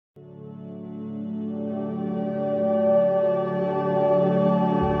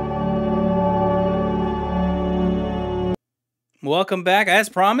Welcome back. As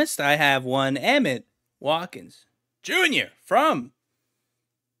promised, I have one Emmett Watkins Jr. from.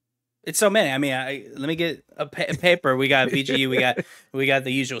 It's so many. I mean, let me get a paper. We got VGU. We got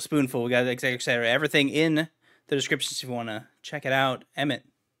the usual spoonful. We got etc. Everything in the descriptions if you want to check it out. Emmett,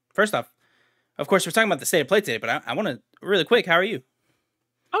 first off, of course, we're talking about the state of play today, but I want to really quick. How are you?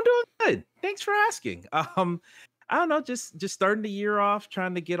 I'm doing good. Thanks for asking. I don't know, just starting the year off,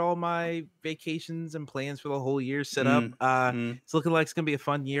 trying to get all my vacations and plans for the whole year set up. It's looking like it's gonna be a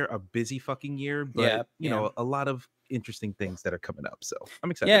fun year, a busy fucking year, but you know, a lot of interesting things that are coming up. So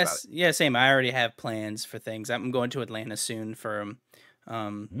I'm excited about it. Yeah, same. I already have plans for things. I'm going to Atlanta soon for a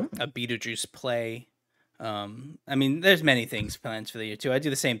Beetlejuice play. I mean, there's many things plans for the year too. I do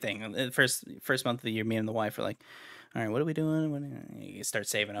the same thing. The first month of the year, me and the wife are like, all right, what are we doing? You start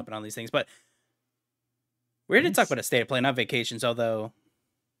saving up and all these things. But we're here to talk about a state of play, not vacations. Although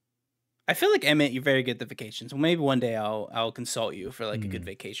I feel like Emmett, you're very good at the vacations. Well, maybe one day I'll consult you for like a good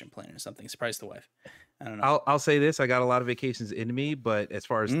vacation plan or something. Surprise the wife. I don't know. I'll say this: I got a lot of vacations in me, but as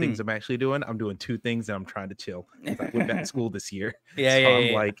far as things I'm actually doing, I'm doing two things, and I'm trying to chill. I went back to school this year,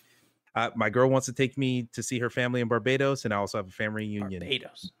 I'm like, my girl wants to take me to see her family in Barbados, and I also have a family reunion.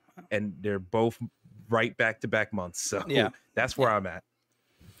 Barbados, and they're both right back-to-back months. So that's where I'm at.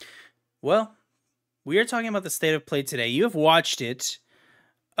 Well, we are talking about the state of play today. You have watched it.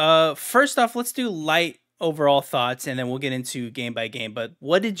 First off, let's do light overall thoughts, and then we'll get into game by game. But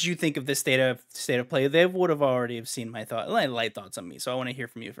what did you think of this state of play? They would have already seen my light thoughts on me, so I want to hear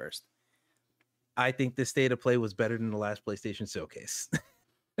from you first. I think this state of play was better than the last PlayStation Showcase.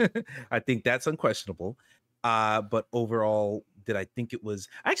 I think that's unquestionable. But overall, did I think it was?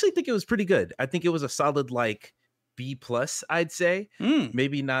 I actually think it was pretty good. I think it was a solid like B+, I'd say.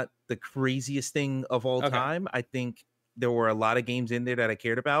 Maybe not the craziest thing of all time. I think there were a lot of games in there that I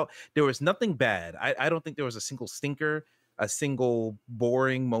cared about. There was nothing bad. I don't think there was a single stinker, a single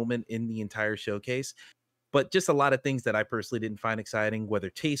boring moment in the entire showcase, but just a lot of things that I personally didn't find exciting, whether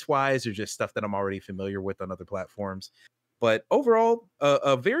taste-wise or just stuff that I'm already familiar with on other platforms. But overall,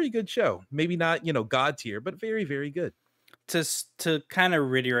 a very good show. Maybe not, you know, God tier, but very, very good. To kind of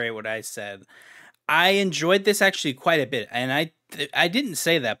reiterate what I said, I enjoyed this actually quite a bit, and I didn't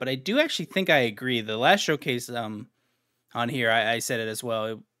say that, but I do actually think I agree. The last showcase on here, I said it as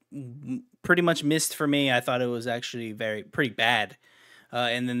well. It pretty much missed for me. I thought it was actually pretty bad.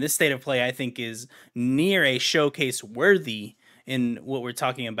 And then this state of play, I think, is near a showcase worthy in what we're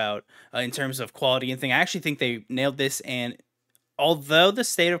talking about in terms of quality and thing. I actually think they nailed this. And although the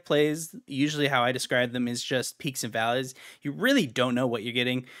state of plays, usually how I describe them is just peaks and valleys, you really don't know what you're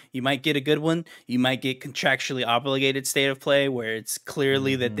getting. You might get a good one. You might get contractually obligated state of play where it's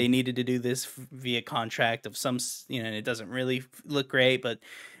clearly that they needed to do this via contract of some, you know, and it doesn't really look great. But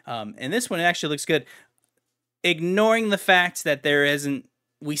and this one, it actually looks good. Ignoring the fact that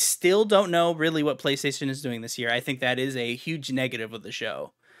we still don't know really what PlayStation is doing this year. I think that is a huge negative of the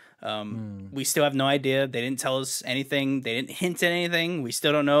show. We still have no idea. They didn't tell us anything. They didn't hint at anything. We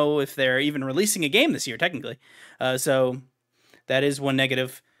still don't know if they're even releasing a game this year, technically. So that is one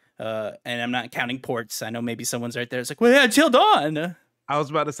negative. And I'm not counting ports. I know maybe someone's right there. It's like, well, yeah, Until Dawn. I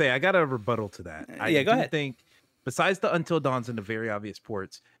was about to say, I got a rebuttal to that. Go ahead. I think besides the Until Dawns and the very obvious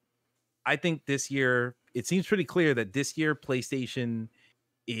ports, I think this year, it seems pretty clear that this year PlayStation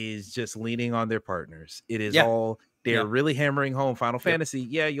is just leaning on their partners. It is all they're really hammering home Final Fantasy.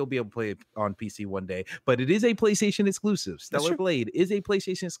 Yeah, you'll be able to play it on PC one day, but it is a PlayStation exclusive. Stellar Blade is a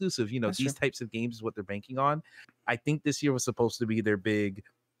PlayStation exclusive. You know, these types of games is what they're banking on. I think this year was supposed to be their big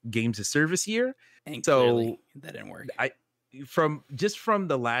games of service year. And so that didn't work. From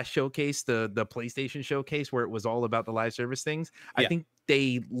the last showcase, the PlayStation showcase where it was all about the live service things, I think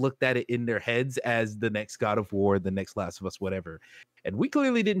they looked at it in their heads as the next God of War, the next Last of Us, whatever. And we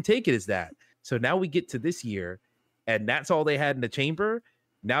clearly didn't take it as that. So now we get to this year, and that's all they had in the chamber.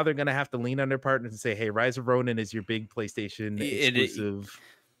 Now they're going to have to lean on their partners and say, hey, Rise of Ronin is your big PlayStation exclusive.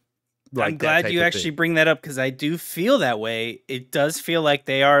 I'm glad you actually bring that up because I do feel that way. It does feel like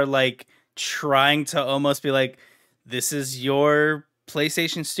they are like trying to almost be like, this is your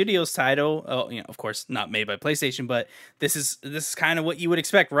PlayStation Studios title. Oh, you know, of course, not made by PlayStation, but this is kind of what you would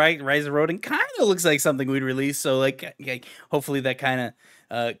expect, right? Rise of Ronin kind of looks like something we'd release. So, like hopefully that kind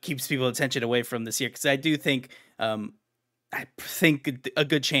of keeps people's attention away from this year because I do think, I think a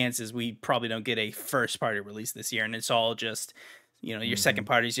good chance is we probably don't get a first party release this year, and it's all just, you know, your second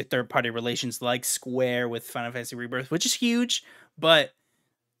parties, your third party relations like Square with Final Fantasy Rebirth, which is huge, but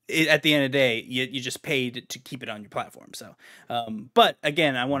at the end of the day, you just paid to keep it on your platform. So, but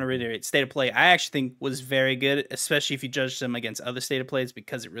again, I want to reiterate, State of Play, I actually think was very good, especially if you judge them against other State of Plays,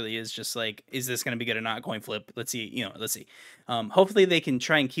 because it really is just like, is this going to be good or not? Coin flip. Let's see. Let's see. Hopefully they can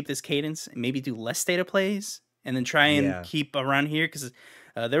try and keep this cadence and maybe do less State of Plays and then try and keep around here, because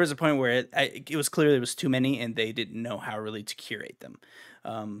there was a point where it was clear there was too many and they didn't know how really to curate them.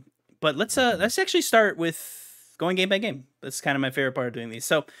 But let's actually start with going game by game. That's kind of my favorite part of doing these.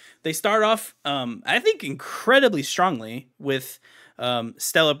 So they start off, I think, incredibly strongly with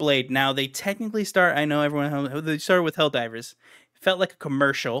Stellar Blade. Now they technically start, I know everyone, they started with Helldivers. It felt like a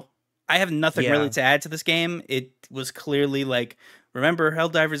commercial. I have nothing really to add to this game. It was clearly like, remember,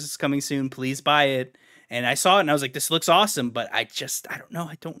 Helldivers is coming soon. Please buy it. And I saw it and I was like, this looks awesome, but I don't know.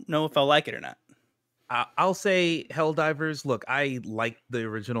 I don't know if I'll like it or not. I'll say Helldivers. Look, I like the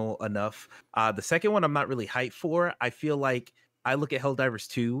original enough. The second one I'm not really hyped for. I feel like I look at Helldivers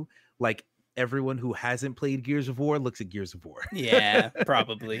 2 like everyone who hasn't played Gears of War looks at Gears of War. Yeah,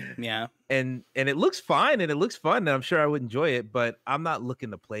 probably. Yeah. And it looks fine and it looks fun and I'm sure I would enjoy it, but I'm not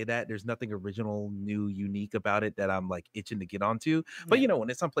looking to play that. There's nothing original, new, unique about it that I'm like itching to get onto. But when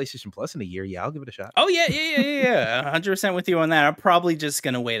it's on PlayStation Plus in a year, I'll give it a shot. Oh yeah. 100% with you on that. I'm probably just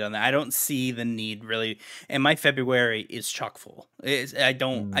gonna wait on that. I don't see the need really, and my February is chock full. I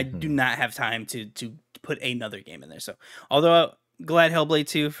do not have time to put another game in there. So although glad Hellblade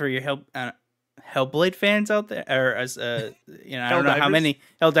 2 for your Hellblade fans out there, or as I don't know how many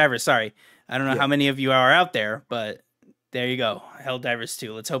Helldivers. Sorry, I don't know how many of you are out there, but there you go, Helldivers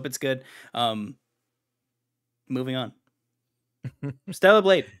 2. Let's hope it's good. Moving on, Stellar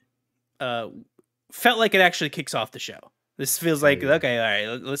Blade felt like it actually kicks off the show. This feels like okay,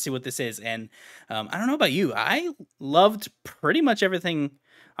 all right. Let's see what this is. And I don't know about you, I loved pretty much everything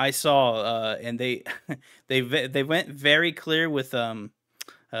I saw, and they went very clear with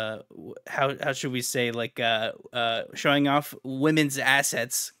how should we say, like showing off women's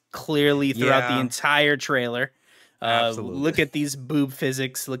assets clearly throughout the entire trailer. Look at these boob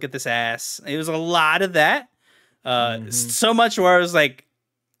physics, look at this ass. It was a lot of that. So much where I was like,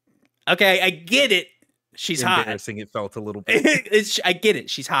 okay, I get it. She's hot. Embarrassing it felt a little bit. I get it.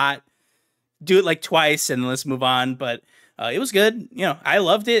 She's hot. Do it like twice and let's move on. But it was good. I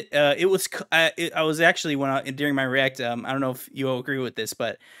loved it. It was. I was actually during my react. I don't know if you all agree with this,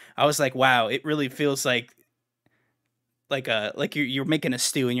 but I was like, wow, it really feels like you're making a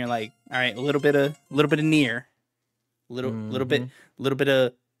stew and you're like, all right, a little bit of Nier, little bit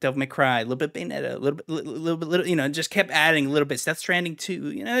of Devil May Cry, a little bit Bayonetta, a little bit, just kept adding little bits. Death Stranding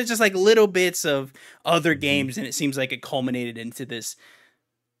 2, it's just like little bits of other games, and it seems like it culminated into this.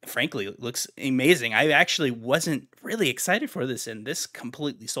 Frankly, it looks amazing. I actually wasn't really excited for this, and this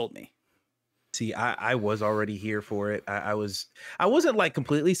completely sold me. See, I was already here for it. I wasn't like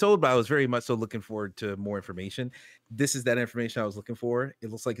completely sold, but I was very much so looking forward to more information. This is that information I was looking for.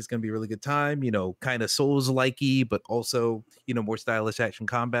 It looks like it's going to be a really good time, kind of Souls-likey, but also, more stylish action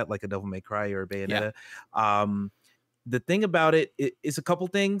combat like a Devil May Cry or a Bayonetta. Yeah. The thing about it is a couple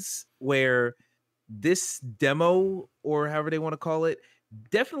things where this demo, or however they want to call it,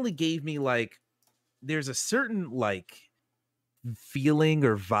 definitely gave me like, there's a certain like feeling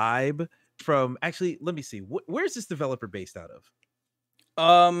or vibe from, actually, let me see, where's this developer based out of?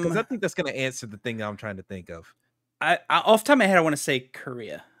 Because I think that's going to answer the thing I'm trying to think of. I off the top of my head, I want to say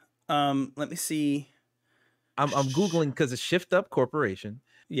Korea. Let me see. I'm Googling because it's Shift Up Corporation.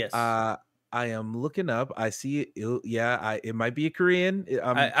 Yes. I am looking up. I see it. Yeah, it might be a Korean.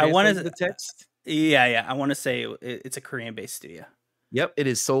 I want to the text. Yeah. I want to say it's a Korean-based studio. Yep, it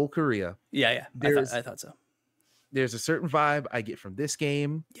is Seoul, Korea. Yeah. I thought so. There's a certain vibe I get from this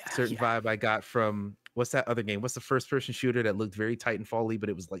game. Certain vibe I got from, what's that other game? What's the first-person shooter that looked very Titanfall-y, but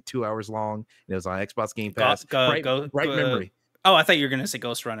it was like 2 hours long, and it was on Xbox Game Pass? Bright Memory. Oh, I thought you were gonna say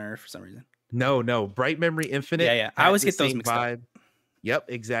Ghost Runner for some reason. No, Bright Memory Infinite. Yeah. I always get those mixed up. Yep,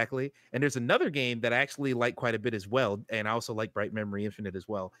 exactly. And there's another game that I actually like quite a bit as well, and I also like Bright Memory Infinite as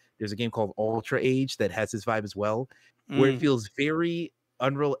well. There's a game called Ultra Age that has this vibe as well, where it feels very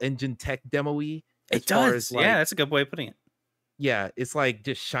Unreal Engine tech demo-y. It does. Like, that's a good way of putting it. Yeah, it's like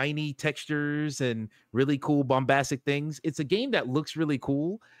just shiny textures and really cool bombastic things. It's a game that looks really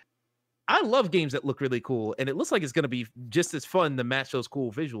cool. I love games that look really cool, and it looks like it's going to be just as fun to match those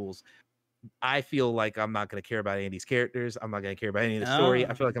cool visuals. I feel like I'm not going to care about any of these characters. I'm not going to care about any of the story.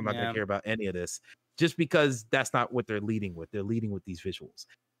 I feel like I'm not going to care about any of this, just because that's not what they're leading with. They're leading with these visuals.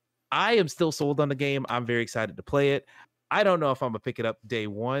 I am still sold on the game. I'm very excited to play it. I don't know if I'm going to pick it up day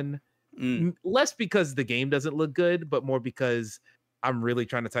one. Less because the game doesn't look good, but more because I'm really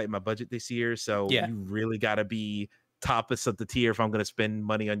trying to tighten my budget this year. So you really got to be toppest of the tier if I'm gonna spend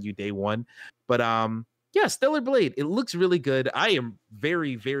money on you day one. But yeah, Stellar Blade, it looks really good. I am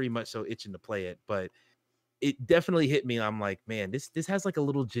very, very much so itching to play it, but it definitely hit me. I'm like, man, this has like a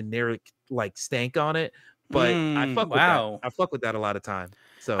little generic like stank on it, but I fuck with that. Wow. I fuck with that a lot of time.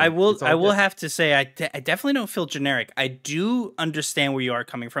 I So will it's all I will good. have to say I definitely don't feel generic. I do understand where you are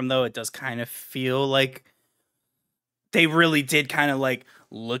coming from though. It does kind of feel like they really did kind of like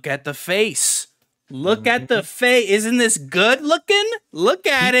look at the face. Look at the Mhm. face. Isn't this good looking? Look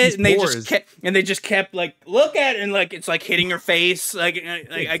at Keep it. these And they pores. just kept like look at it and like it's like hitting your face.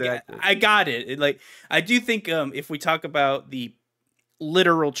 Exactly. I got it. I do think if we talk about the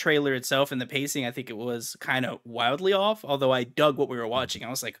literal trailer itself and the pacing, I think it was kind of wildly off. Although I dug what we were watching, I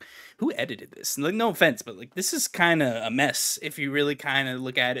was like, "Who edited this?" Like, no offense, but like this is kind of a mess if you really kind of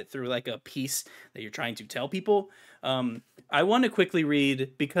look at it through like a piece that you're trying to tell people. I want to quickly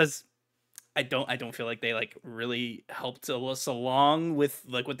read because I don't feel like they like really helped us along with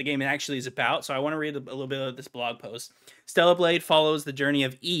like what the game actually is about. So I want to read a little bit of this blog post. Stellar Blade follows the journey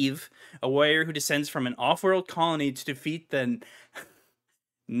of Eve, a warrior who descends from an off-world colony to defeat the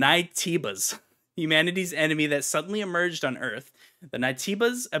Nightibas, humanity's enemy that suddenly emerged on Earth. The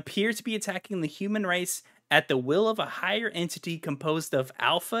Nightibas appear to be attacking the human race at the will of a higher entity composed of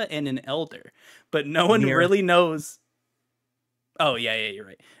Alpha and an Elder, but no one Near. really knows. Oh yeah, you're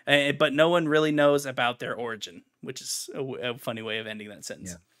right. But no one really knows about their origin, which is a funny way of ending that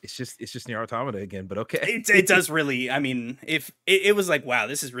sentence. Yeah. It's just near Automata again, but okay. It does really. I mean, if it was like, wow,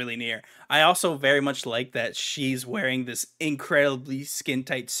 this is really near. I also very much like that she's wearing this incredibly skin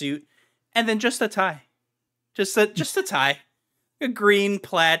tight suit, and then just a tie, just a tie, a green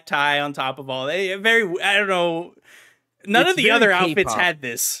plaid tie on top of all. Very, I don't know. None It's of the very other outfits K-pop. had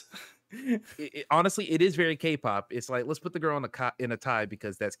this. Honestly, it is very K-pop. It's like let's put the girl in a tie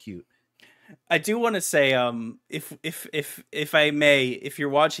because that's cute. I do want to say, if I may, if you're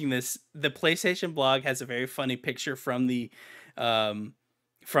watching this, the PlayStation blog has a very funny picture um,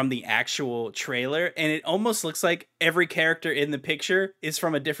 from the actual trailer, and it almost looks like every character in the picture is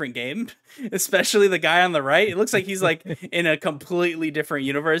from a different game, especially the guy on the right. It looks like he's like in a completely different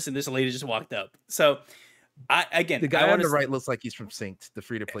universe, and this lady just walked up. So, The guy on the right looks like he's from Synced, the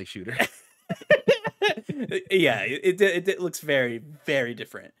free-to-play shooter. Yeah, it looks very, very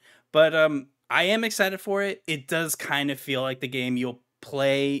different. But I am excited for it. It does kind of feel like the game you'll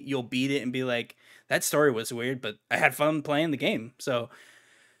play, you'll beat it and be like, that story was weird, but I had fun playing the game. So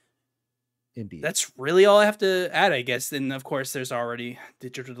Indeed. that's really all I have to add, I guess. And of course, there's already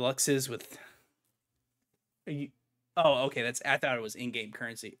digital deluxes with. Oh, okay. I thought it was in-game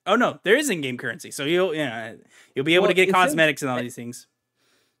currency. Oh no, there is in-game currency. So you'll be able to get cosmetics and all these things.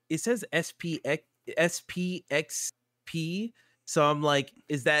 It says SPXP. So I'm like,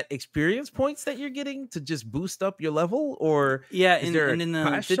 is that experience points that you're getting to just boost up your level, or Yeah, is there and in the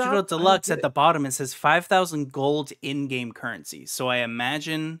class digital shop? I don't deluxe get at it. the bottom it says 5,000 gold in-game currency. So I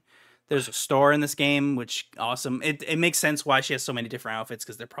imagine there's a store in this game, which awesome. It makes sense why she has so many different outfits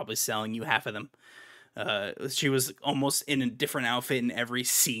because they're probably selling you half of them. She was almost in a different outfit in every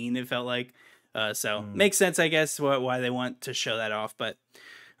scene. It felt like, so makes sense, I guess, why they want to show that off. But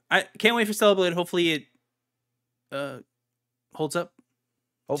I can't wait for Celebrate. Hopefully it holds up.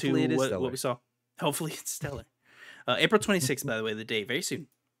 Hopefully it is what we saw. Hopefully it's stellar. April 26th, by the way, the date. Very soon.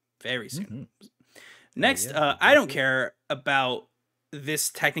 Very soon. Mm-hmm. Next, Yeah, I don't care about this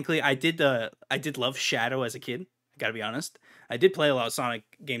technically. I did love Shadow as a kid. I gotta be honest. I did play a lot of Sonic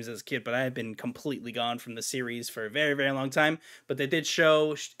games as a kid, but I have been completely gone from the series for a very, very long time. But they did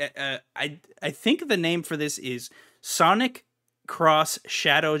show. I think the name for this is Sonic Cross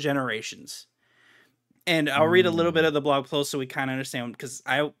Shadow Generations. And I'll read a little bit of the blog post so we kind of understand, because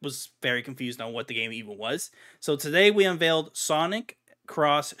I was very confused on what the game even was. So today we unveiled Sonic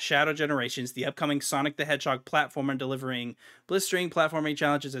Cross Shadow Generations, the upcoming Sonic the Hedgehog platformer delivering blistering platforming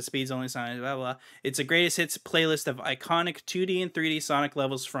challenges at speeds only Sonic, blah, blah. It's a greatest hits playlist of iconic 2D and 3D Sonic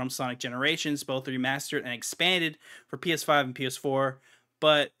levels from Sonic Generations, both remastered and expanded for PS5 and PS4.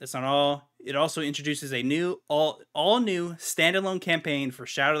 But that's not all. It also introduces a new, all new standalone campaign for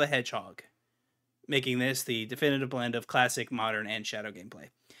Shadow the Hedgehog, making this the definitive blend of classic, modern, and Shadow gameplay.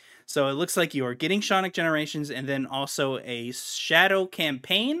 So it looks like you're getting Sonic Generations and then also a Shadow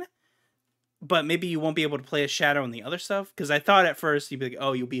campaign, but maybe you won't be able to play a Shadow in the other stuff. Because I thought at first you'd be like,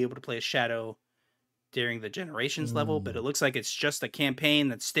 oh, you'll be able to play a Shadow during the Generations level, but it looks like it's just a campaign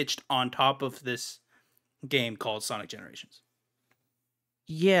that's stitched on top of this game called Sonic Generations.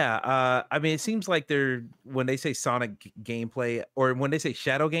 Yeah, I mean, it seems like when they say Sonic gameplay, or when they say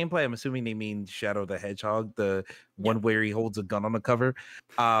Shadow gameplay, I'm assuming they mean Shadow the Hedgehog, the one where he holds a gun on the cover.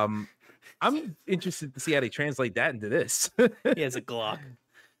 I'm interested to see how they translate that into this. He has a Glock.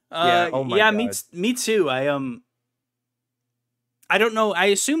 Yeah. Oh my Yeah, god. me too. I don't know. I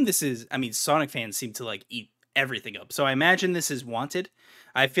assume this is. I mean, Sonic fans seem to like eat everything up, so I imagine this is Wanted.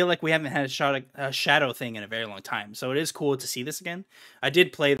 I feel like we haven't had a shadow thing in a very long time, so it is cool to see this again. I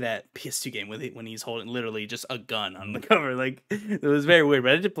did play that PS2 game with it when he's holding literally just a gun on the cover. Like it was very weird,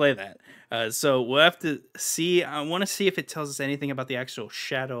 but I did play that. So we'll have to see. I want to see if it tells us anything about the actual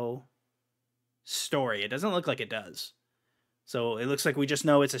shadow story. It doesn't look like it does. So it looks like we just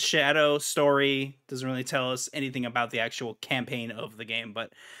know it's a shadow story. Doesn't really tell us anything about the actual campaign of the game,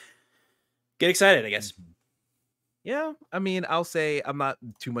 but get excited, I guess. Yeah, I mean, I'll say I'm not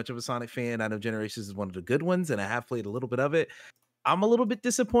too much of a Sonic fan. I know Generations is one of the good ones, and I have played a little bit of it. I'm a little bit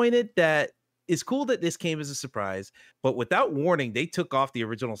disappointed that it's cool that this came as a surprise, but without warning, they took off the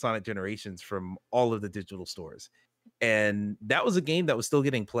original Sonic Generations from all of the digital stores. And that was a game that was still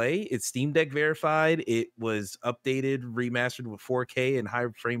getting play. It's Steam Deck verified. It was updated, remastered with 4K and high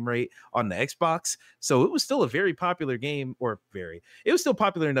frame rate on the Xbox. So it was still a very popular game, it was still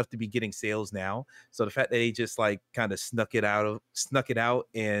popular enough to be getting sales now. So the fact that they just like kind of snuck it out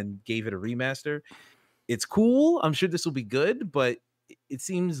and gave it a remaster, it's cool. I'm sure this will be good, but it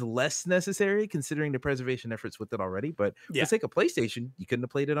seems less necessary considering the preservation efforts with it already. But for Yeah. the sake of PlayStation, you couldn't have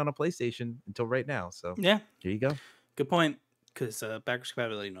played it on a PlayStation until right now. So Yeah. there you go. Good point. Because backwards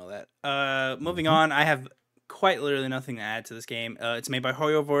compatibility, you know that. Moving Mhm. on, I have quite literally nothing to add to this game. It's made by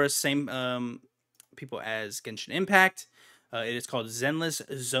HoYoverse, same people as Genshin Impact. It is called Zenless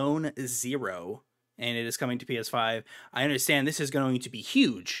Zone Zero, and it is coming to PS5. I understand this is going to be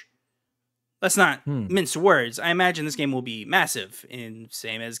huge. Let's not Hmm. mince words. I imagine this game will be massive, in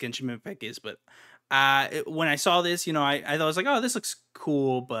same as Genshin Impact is. But when I saw this, I thought I was like, oh, this looks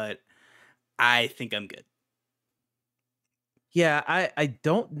cool, but I think I'm good. Yeah, I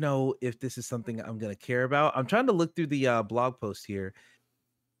don't know if this is something I'm gonna care about. I'm trying to look through the blog post here.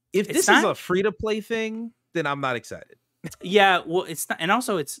 If It's this is not. a free to play thing, then I'm not excited. Yeah, well, it's not, and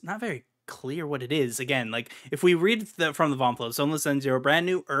also it's not very clear what it is. Again, like if we read from the Von Flow, Sunless End Zero, brand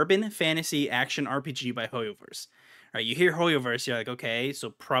new urban fantasy action RPG by HoYoverse. Right, you hear HoYoverse, you're like, okay,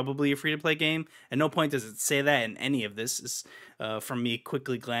 so probably a free to play game. At no point does it say that in any of this. Is from me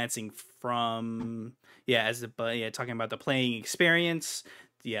quickly glancing from talking about the playing experience.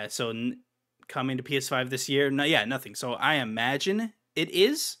 Yeah, so coming to PS5 this year. No, yeah, nothing. So I imagine it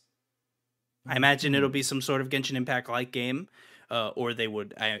is. I imagine it'll Mhm. be some sort of Genshin Impact like game, or they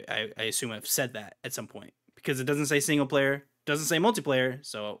would. I assume have said that at some point because it doesn't say single player, doesn't say multiplayer,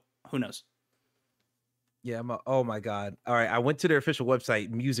 so who knows? Yeah, oh my god. All right, I went to their official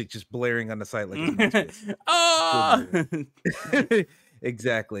website, music just blaring on the site like it's meant to. Oh,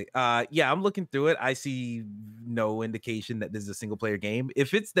 Exactly. Yeah, I'm looking through it. I see no indication that this is a single player game.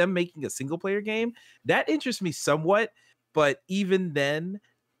 If it's them making a single player game, that interests me somewhat, but even then,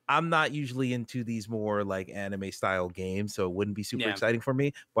 I'm not usually into these more like anime style games, so it wouldn't be super yeah. exciting for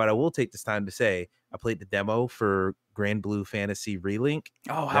me. But I will take this time to say I played the demo for Grand Blue Fantasy Relink.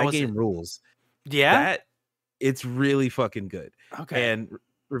 Oh, how That was game it? rules. Yeah. That It's really fucking good. Okay. And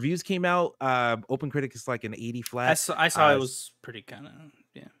reviews came out. Open Critic is like an 80 I flat. saw. I saw it was pretty kind of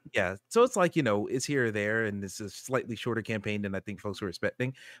yeah. Yeah, so it's like, it's here or there, and it's a slightly shorter campaign than I think folks were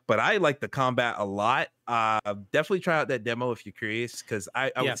expecting. But I like the combat a lot. Definitely try out that demo if you're curious, because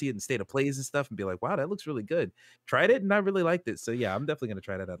I Yeah. would see it in state of plays and stuff and be like, wow, that looks really good. Tried it and I really liked it. So yeah, I'm definitely gonna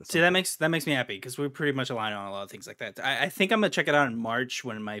try that out at See, some point. that makes me happy because we're pretty much aligned on a lot of things like that. I think I'm gonna check it out in March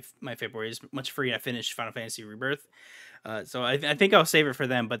when my February is much free. I finished Final Fantasy Rebirth. So I think I'll save it for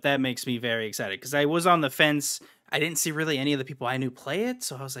them, but that makes me very excited because I was on the fence. I didn't see really any of the people I knew play it,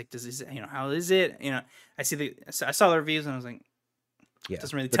 so I was like, "Does this, how is it?" I saw the reviews and I was like, "It Yeah,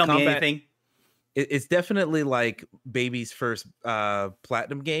 doesn't really the tell me combat anything." it's definitely like baby's first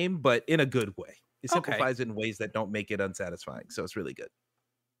platinum game, but in a good way. It Okay. simplifies it in ways that don't make it unsatisfying. So it's really good.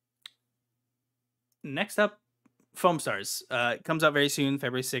 Next up, Foam Stars. It comes out very soon,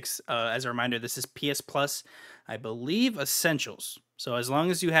 February 6th. As a reminder, this is PS Plus, I believe, Essentials. So as long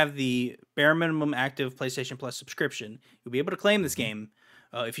as you have the bare minimum active PlayStation Plus subscription, you'll be able to claim this Mhm. game.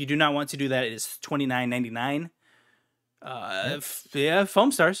 If you do not want to do that, it is $29.99. Yeah. Yeah,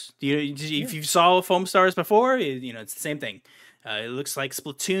 Foam Stars. Yeah. If you saw Foam Stars before, it's the same thing. It looks like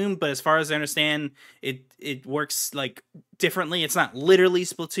Splatoon, but as far as I understand, it works like differently. It's not literally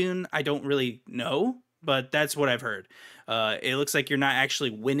Splatoon. I don't really know, but that's what I've heard. It looks like you're not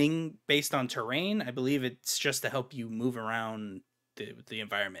actually winning based on terrain. I believe it's just to help you move around the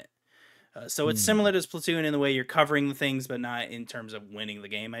environment. So it's Hmm. similar to Splatoon in the way you're covering the things, but not in terms of winning the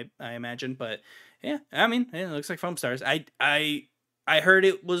game. I imagine, but yeah, I mean, it looks like Foam Stars. I I heard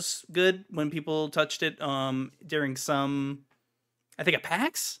it was good when people touched it during some, I think a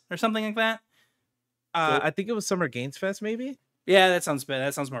PAX or something like that. So I think it was Summer Games Fest, maybe. yeah, that sounds bad.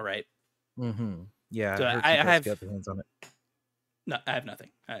 That sounds more right. Yeah, So I heard I some folks have got their hands on it. no, I have nothing.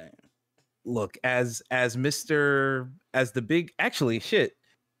 Look, as the big, actually, shit.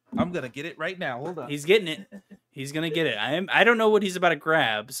 I'm gonna get it right now. Hold on. He's getting it. He's gonna get it. I don't know what he's about to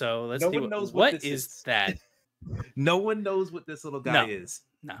grab. So let's No see one knows what what this is is. that. No one knows what this little guy No, is.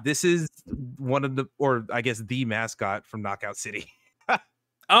 no. This is one of the, or I guess the mascot from Knockout City.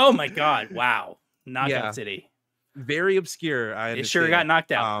 Oh my god! Wow, Knockout Yeah. City. Very obscure. I It understand. sure got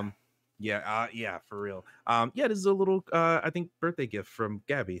knocked out. Yeah, for real. Yeah, this is a little I think birthday gift from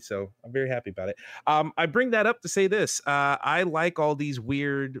Gabby, so I'm very happy about it. I bring that up to say this. I like all these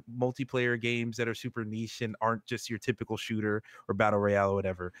weird multiplayer games that are super niche and aren't just your typical shooter or battle royale or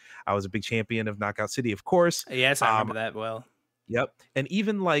whatever. I was a big champion of Knockout City, of course. Yes, I remember that well. Yep. And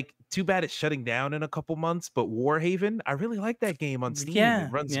even like, too bad it's shutting down in a couple months, but Warhaven, I really like that game on Steam. Yeah,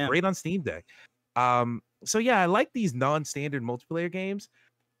 It runs yeah. great on Steam Deck. So yeah, I like these non-standard multiplayer games.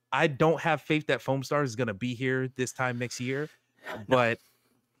 I don't have faith that Foam Stars is going to be here this time next year, but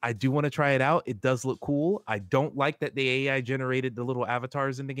I do want to try it out. It does look cool. I don't like that the AI generated the little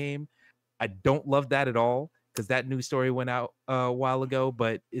avatars in the game. I don't love that at all because that news story went out a while ago,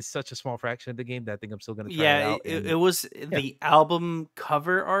 but it's such a small fraction of the game that I think I'm still going to try it out. It was the album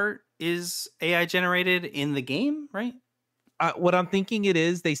cover art is AI generated in the game, right? What I'm thinking it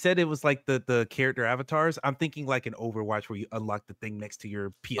is, they said it was like the character avatars. I'm thinking like an Overwatch where you unlock the thing next to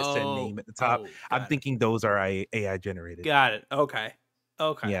your PSN name at the top. I'm thinking those are AI generated. Got it. Okay.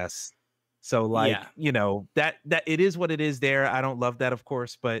 Yes. So like, that it is what it is there. I don't love that, of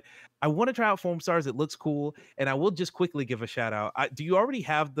course, but I want to try out Foam Stars. It looks cool. And I will just quickly give a shout out. Do you already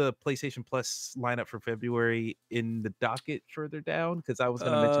have the PlayStation Plus lineup for February in the docket further down? Because I was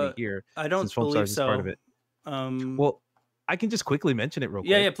going to mention it here. I don't since Foam believe Stars so. is part of it. Well, I can just quickly mention it real quick.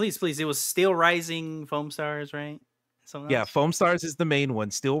 Yeah, please. It was Steel Rising Foam Stars, right? Yeah, Foam Stars is the main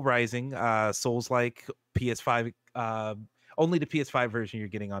one. Steel Rising, Souls-like PS5. Only the PS5 version you're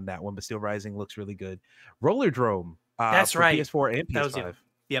getting on that one, but Steel Rising looks really good. Roller Drome. That's right. PS4 and PS5. That was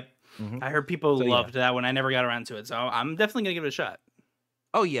Yep. I heard people loved that one. I never got around to it, so I'm definitely gonna give it a shot.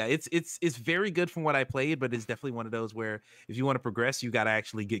 Oh yeah, it's very good from what I played, but it's definitely one of those where if you want to progress, you got to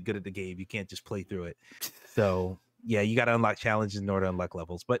actually get good at the game. You can't just play through it. So yeah, you got to unlock challenges in order to unlock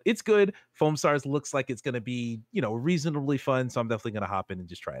levels. But it's good. Foam Stars looks like it's going to be, reasonably fun. So I'm definitely going to hop in and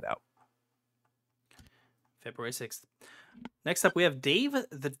just try it out. February 6th. Next up, we have Dave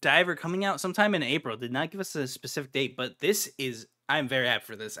the Diver coming out sometime in April. Did not give us a specific date, but I'm very happy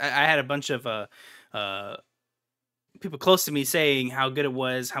for this. I had a bunch of people close to me saying how good it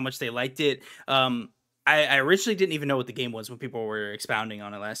was, how much they liked it. I originally didn't even know what the game was when people were expounding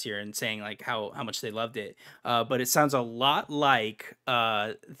on it last year and saying like how much they loved it. But it sounds a lot like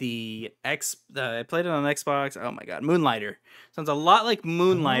I played it on Xbox. Oh my god, Moonlighter. Sounds a lot like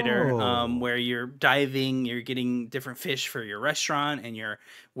Moonlighter, where you're diving, you're getting different fish for your restaurant, and you're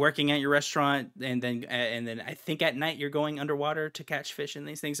working at your restaurant, and then I think at night you're going underwater to catch fish and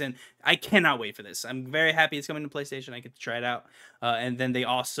these things. And I cannot wait for this. I'm very happy it's coming to PlayStation. I get to try it out. And then they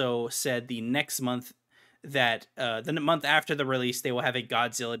also said the next month that the month after the release they will have a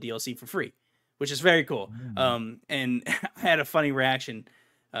Godzilla DLC for free, which is very cool. And I had a funny reaction.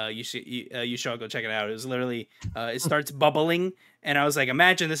 You should all go check it out. It was literally it starts bubbling and I was like,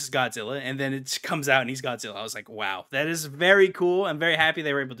 imagine this is Godzilla, and then it comes out and he's Godzilla. I was like, wow, that is very cool. I'm very happy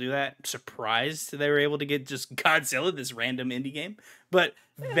they were able to do that. I'm surprised they were able to get just Godzilla, this random indie game, but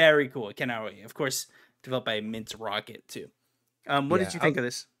very cool. I cannot wait. Of course, developed by Mint Rocket too. What did you think of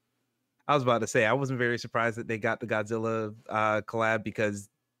this? I was about to say, I wasn't very surprised that they got the Godzilla collab because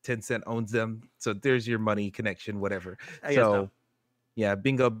Tencent owns them. So there's your money connection, whatever. Yeah,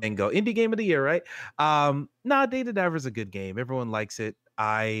 bingo, bingo. Indie game of the year, right? Day to Diver's a good game. Everyone likes it.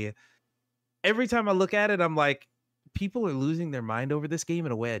 Every time I look at it, I'm like, people are losing their mind over this game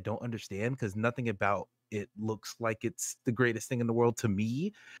in a way I don't understand because nothing about it looks like it's the greatest thing in the world to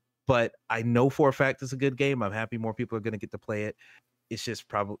me. But I know for a fact it's a good game. I'm happy more people are going to get to play it. It's just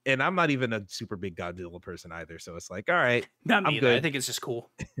probably, and I'm not even a super big Godzilla person either. So it's like, all right, not me either. I think it's just cool.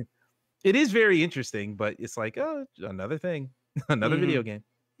 It is very interesting, but it's like, oh, another thing, another video game.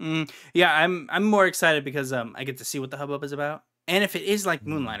 Yeah, I'm more excited because I get to see what the hubbub is about, and if it is like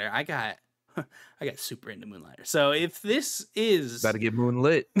Moonlighter, I got super into Moonlighter. So if this is about to get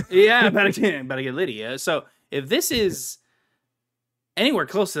moonlit, yeah, about to get Lydia. So if this is anywhere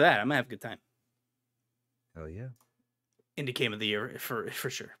close to that, I'm gonna have a good time. Hell yeah. Indie game of the year for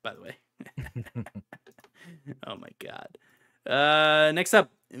sure, by the way. Oh my god. Next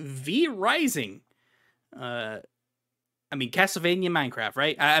up, V Rising. I mean, Castlevania Minecraft,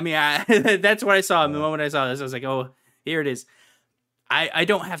 right? That's what I saw. The moment I saw this, I was like, oh, here it is. I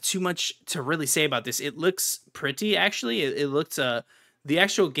don't have too much to really say about this. It looks pretty, actually. It looks, the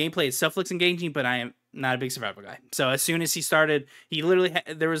actual gameplay itself looks engaging, but I am not a big survival guy. So as soon as he started, he literally,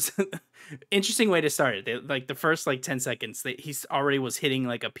 there was interesting way to start it. Like the first, 10 seconds, he already was hitting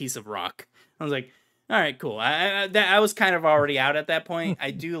like a piece of rock. I was like, all right, cool. I was kind of already out at that point.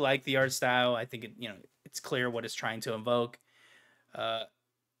 I do like the art style. I think it's clear what it's trying to invoke.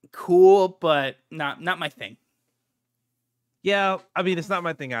 Cool, but not my thing. Yeah, I mean, it's not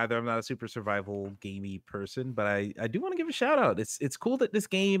my thing either. I'm not a super survival gamey person, but I do want to give a shout out. It's cool that this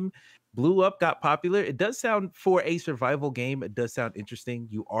game blew up, got popular. It does sound, for a survival game, it does sound interesting.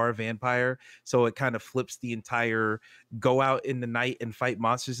 You are a vampire, so it kind of flips the entire go out in the night and fight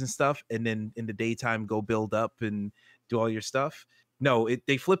monsters and stuff, and then in the daytime go build up and do all your stuff. No,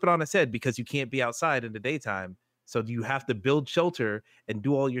 they flip it on its head because you can't be outside in the daytime. So you have to build shelter and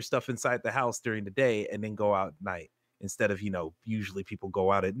do all your stuff inside the house during the day and then go out at night. Instead of, usually people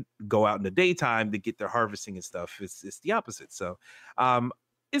go out in the daytime to get their harvesting and stuff. It's the opposite. So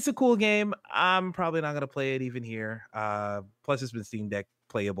it's a cool game. I'm probably not gonna play it even here. Plus it's been Steam Deck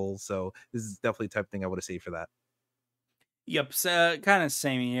playable, so this is definitely the type of thing I would have saved for that. Yep, so kind of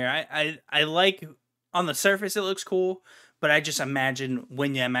same here. I like, on the surface it looks cool, but I just imagine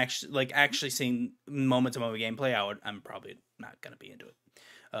when I'm actually seeing moments of gameplay, I'm probably not gonna be into it.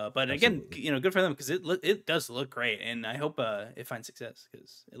 But again, Absolutely. good for them because it does look great, and I hope it finds success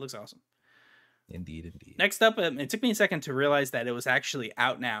because it looks awesome. Indeed. Next up, it took me a second to realize that it was actually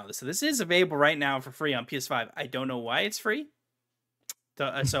out now. So this is available right now for free on PS5. I don't know why it's free.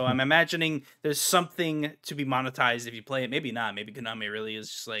 So I'm imagining there's something to be monetized if you play it. Maybe not. Maybe Konami really is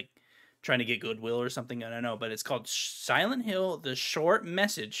just like trying to get goodwill or something. I don't know. But it's called Silent Hill: The Short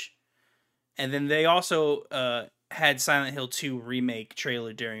Message, and then they also had Silent Hill 2 remake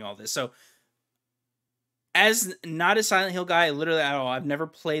trailer during all this. So as not a Silent Hill guy, literally at all, I've never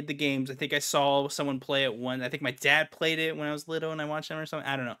played the games. I think I saw someone play it one. I think my dad played it when I was little and I watched them or something.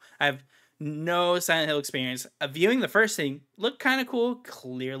 I don't know. I have no Silent Hill experience. Viewing the first thing looked kind of cool.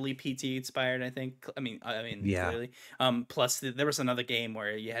 Clearly PT inspired, I think. I mean, Yeah. clearly. Plus there was another game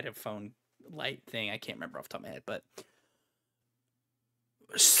where you had a phone light thing. I can't remember off the top of my head, but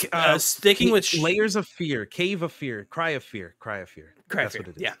sticking with Layers of Fear, Cave of Fear, Cry of Fear. That's what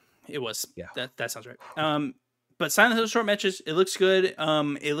it is. Yeah, it was. Yeah. That sounds right. But Silent Hill short matches, it looks good.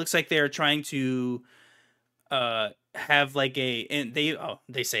 It looks like they're trying to have like and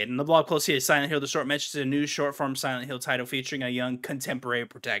they say it in the blog post here. Silent Hill: The Short Match is a new short form Silent Hill title featuring a young contemporary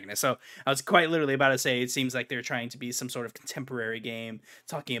protagonist. So I was quite literally about to say it seems like they're trying to be some sort of contemporary game,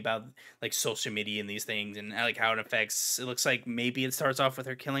 talking about like social media and these things and like how it affects. It looks like maybe it starts off with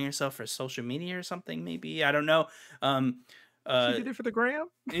her killing herself for social media or something. Maybe, I don't know. She did it for the gram.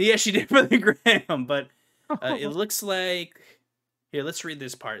 Yeah, she did for the gram, but it looks like. Here, let's read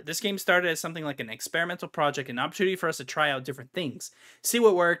this part. This game started as something like an experimental project, an opportunity for us to try out different things, see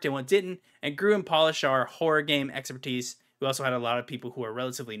what worked and what didn't, and grew and polished our horror game expertise. We also had a lot of people who are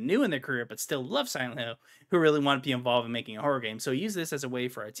relatively new in their career but still love Silent Hill, who really want to be involved in making a horror game. So use this as a way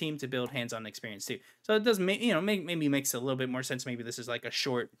for our team to build hands-on experience too. So it does maybe makes a little bit more sense. Maybe this is like a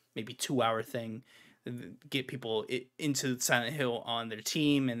short, maybe 2-hour thing, get people into Silent Hill on their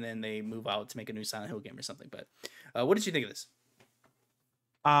team, and then they move out to make a new Silent Hill game or something. But what did you think of this?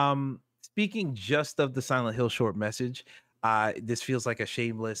 Speaking just of the Silent Hill short message, this feels like a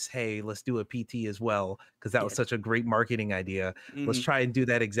shameless, hey, let's do a PT as well, because that was such a great marketing idea. Let's try and do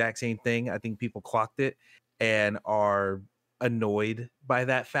that exact same thing. I think people clocked it and are annoyed by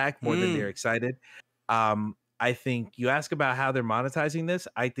that fact more than they're excited. I think you ask about how they're monetizing this.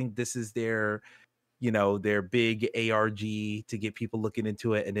 I think this is their big ARG to get people looking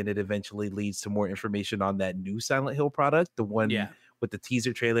into it, and then it eventually leads to more information on that new Silent Hill product, the one with the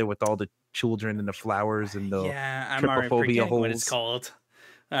teaser trailer with all the children and the flowers and the I'm already forgetting what it's called.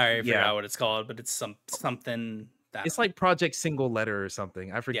 I already forgot what it's called, but it's something. It's like Project Single Letter or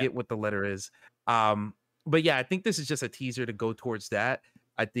something. I forget what the letter is. But yeah, I think this is just a teaser to go towards that.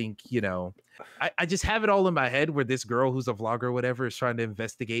 I think, I just have it all in my head where this girl who's a vlogger or whatever is trying to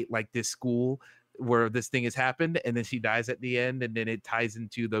investigate like this school where this thing has happened, and then she dies at the end, and then it ties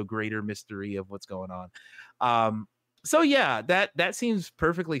into the greater mystery of what's going on. So yeah, that seems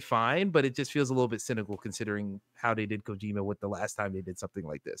perfectly fine, but it just feels a little bit cynical considering how they did Kojima with the last time they did something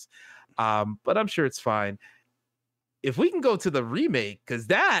like this. But I'm sure it's fine. If we can go to the remake, because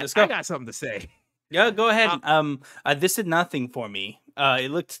I got something to say. Yeah, go ahead. This did nothing for me.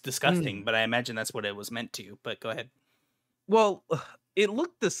 It looked disgusting, but I imagine that's what it was meant to. But go ahead. Well, it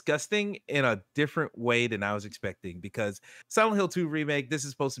looked disgusting in a different way than I was expecting because Silent Hill 2 remake, this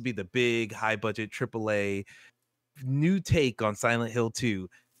is supposed to be the big high budget AAA new take on Silent Hill 2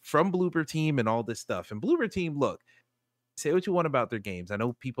 from Bloober Team and all this stuff. And Bloober Team, look, say what you want about their games. I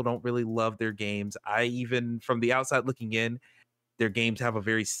know people don't really love their games. I even from the outside looking in, their games have a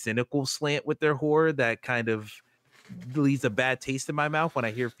very cynical slant with their horror that kind of leaves a bad taste in my mouth when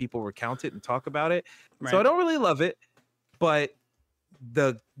I hear people recount it and talk about it. So I Right. don't really love it, but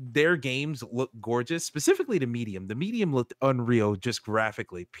their games look gorgeous, specifically the medium. The medium looked unreal, just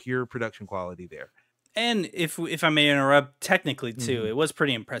graphically, pure production quality there. And if I may interrupt, technically too, Mm-hmm. it was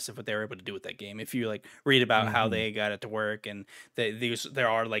pretty impressive what they were able to do with that game. If you like read about how Mm-hmm. they got it to work, and there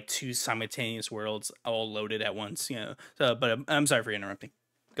are like two simultaneous worlds all loaded at once, you know. So, but I'm sorry for interrupting.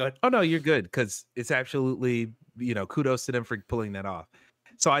 Go ahead. Oh no, you're good because it's absolutely, kudos to them for pulling that off.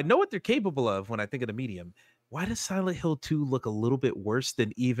 So I know what they're capable of when I think of the medium. Why does Silent Hill 2 look a little bit worse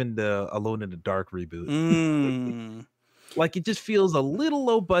than even the Alone in the Dark reboot? Mm. Like it just feels a little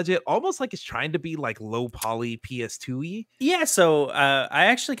low budget, almost like it's trying to be like low poly PS2y. Yeah. So I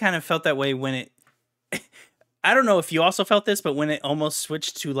actually kind of felt that way when it. I don't know if you also felt this, but when it almost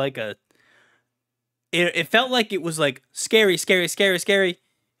switched to like it felt like it was like scary, scary, scary, scary.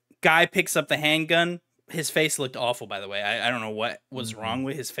 Guy picks up the handgun. His face looked awful, by the way. I don't know what was wrong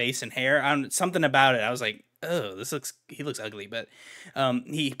with his face and hair. Something about it. I was like, oh, he looks ugly. But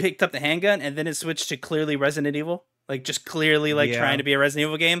he picked up the handgun, and then it switched to clearly Resident Evil. Like, just clearly, like, trying Yeah, to be a Resident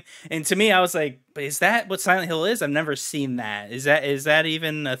Evil game. And to me, I was like, but is that what Silent Hill is? I've never seen that. Is that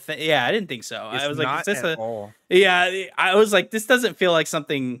even a thing? Yeah, I didn't think so. I it's was like, is not this at a... all. Yeah, I was like, this doesn't feel like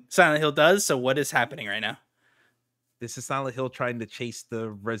something Silent Hill does, so what is happening right now? This is Silent Hill trying to chase the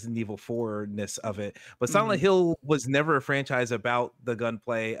Resident Evil 4-ness of it. But Silent Mhm. Hill was never a franchise about the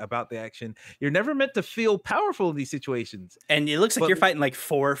gunplay, about the action. You're never meant to feel powerful in these situations. And it looks like But you're fighting like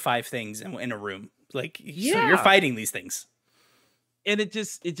 4 or 5 things in a room. Like, so you're yeah, fighting these things. and it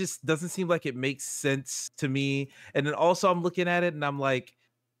just doesn't seem like it makes sense to me. And then also I'm looking at it and I'm like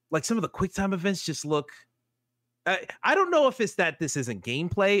some of the quick time events just look I don't know if it's that this isn't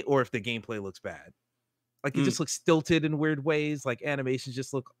gameplay or if the gameplay looks bad. Like it Mm. just looks stilted in weird ways. Like animations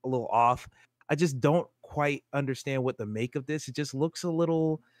just look a little off. I just don't quite understand what to make of this. It just looks a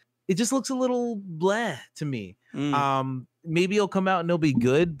little bleh to me. Mm. Maybe it'll come out and it'll be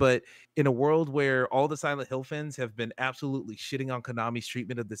good, but in a world where all the Silent Hill fans have been absolutely shitting on Konami's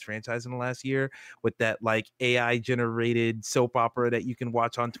treatment of this franchise in the last year with that like AI generated soap opera that you can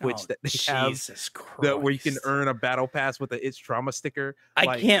watch on Twitch Oh, that they have Jesus that where you can Christ. earn a battle pass with a It's Trauma sticker. I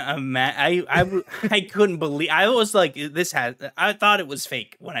Like can't imagine. I couldn't believe. I was like, I thought it was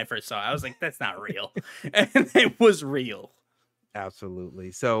fake when I first saw it. I was like, that's not real. And it was real.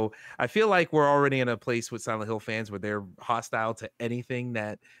 absolutely. So I feel like we're already in a place with Silent Hill fans where they're hostile to anything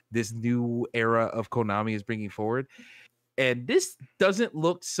that this new era of Konami is bringing forward. And this doesn't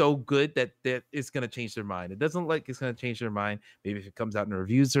look so good that it's going to change their mind. It doesn't look like it's going to change their mind. Maybe if it comes out and the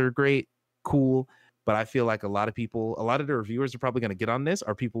reviews are great, cool. But I feel like a lot of the reviewers are probably going to get on this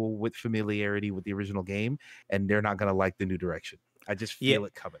are people with familiarity with the original game, and they're not going to like the new direction. I just Yeah. feel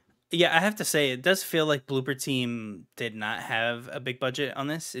it coming. Yeah, I have to say, it does feel like Blooper Team did not have a big budget on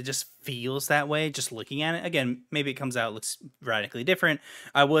this. It just feels that way, just looking at it. Again, maybe it comes out, looks radically different.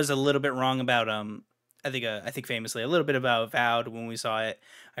 I was a little bit wrong about I think famously a little bit about Avowed when we saw it.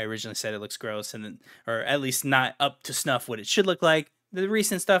 I originally said it looks gross, and then, or at least not up to snuff what it should look like. The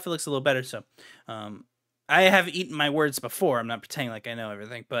recent stuff, it looks a little better. So, I have eaten my words before. I'm not pretending like I know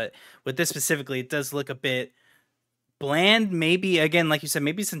everything, but with this specifically, it does look a bit bland. Maybe again, like you said,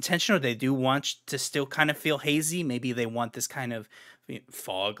 maybe it's intentional. They do want to still kind of feel hazy. Maybe they want this kind of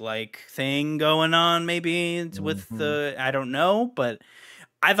fog like thing going on. Maybe with Mhm. the, I don't know, but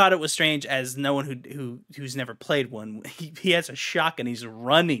I thought it was strange as no one who's never played one. He has a shotgun. He's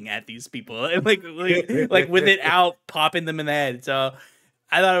running at these people like with it out, popping them in the head. So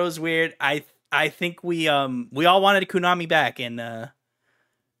I thought it was weird. I think we all wanted Konami back, and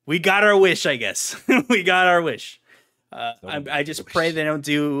we got our wish. I guess we got our wish. I just pray they don't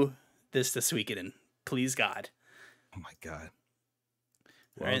do this weekend. Please God. Oh my God.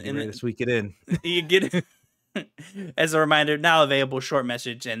 All Well, right, get and ready to tweak it in. you get it. As a reminder, now available short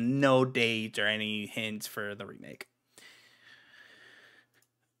message and no date or any hints for the remake.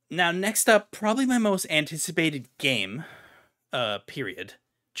 Now, next up, probably my most anticipated game, period,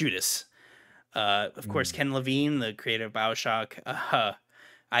 Judas. Of course, Ken Levine, the creator of BioShock.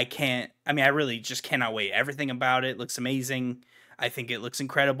 I really just cannot wait. Everything about it looks amazing. I think it looks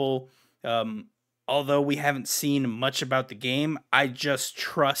incredible. Although we haven't seen much about the game, I just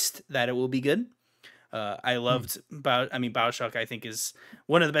trust that it will be good. I loved BioShock, I think, is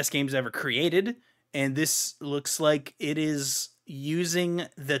one of the best games ever created, and this looks like it is using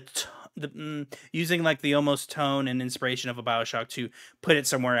using like the almost tone and inspiration of a BioShock to put it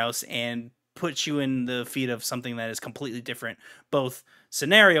somewhere else and put you in the feet of something that is completely different, both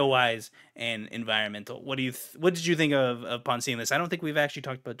scenario wise and environmental. What did you think of upon seeing this? I don't think we've actually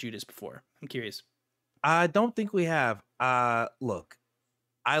talked about Judas before. I'm curious. I don't think we have. Look,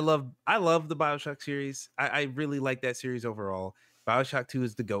 I love the BioShock series. I really like that series overall. BioShock 2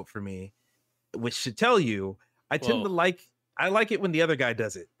 is the GOAT for me, which should tell you I tend to I like it when the other guy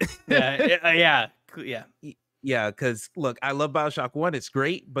does it. Yeah. Yeah, because look, I love BioShock 1. It's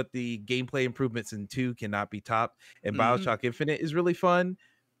great, but the gameplay improvements in 2 cannot be topped. And BioShock Infinite is really fun.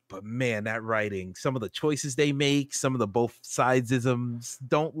 But man, that writing, some of the choices they make, some of the both sidesisms,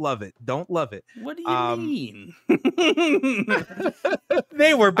 don't love it. Don't love it. What do you mean?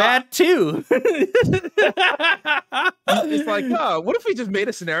 They were bad too. It's like, oh, what if we just made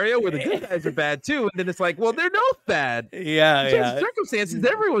a scenario where the good guys are bad too? And then it's like, well, they're both bad. Yeah. Circumstances,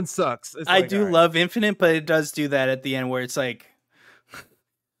 everyone sucks. It's I do love Infinite, but it does do that at the end where it's like,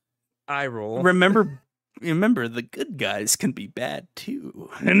 eye roll. Remember, the good guys can be bad too.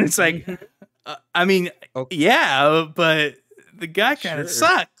 And it's like, I mean, yeah, but the guy kind of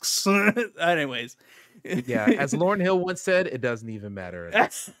sucks. Anyways. Yeah, as Lauryn Hill once said, it doesn't even matter.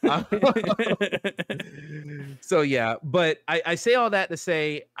 So yeah, but I say all that to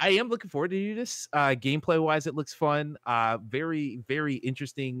say I am looking forward to this. Gameplay wise, it looks fun. Very, very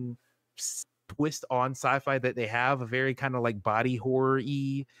interesting twist on sci-fi that they have. A very kind of like body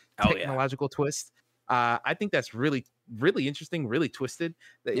horror-y technological twist. I think that's really, really interesting, really twisted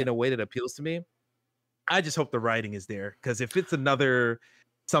in a way that appeals to me. I just hope the writing is there, because if it's another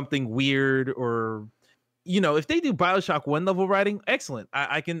something weird, or if they do BioShock 1 level writing, excellent.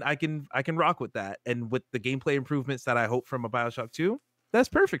 I can rock with that. And with the gameplay improvements that I hope from a BioShock 2, that's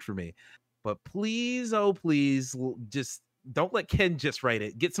perfect for me. But please, oh please, just don't let Ken just write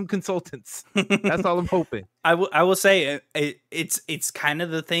it. Get some consultants. That's all I'm hoping. I will say it's kind of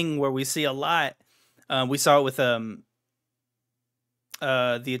the thing where we see a lot. We saw it with the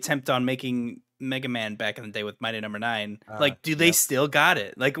attempt on making Mega Man back in the day with Mighty Number 9. Like, do they still got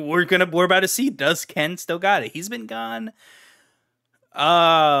it? Like, we're about to see, does Ken still got it? He's been gone.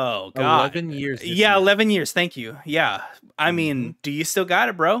 Oh God, 11 years. Yeah, 11 years. Thank you. Yeah, I mean, do you still got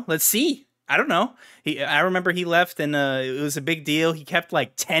it, bro? Let's see. I don't know. I remember he left, and it was a big deal. He kept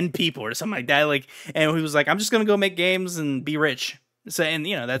like 10 people or something like that. Like, and he was like, "I'm just gonna go make games and be rich." So, and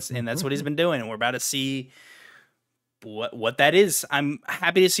that's what he's been doing, and we're about to see what that is. I'm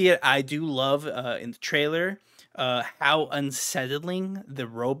happy to see it. I do love in the trailer how unsettling the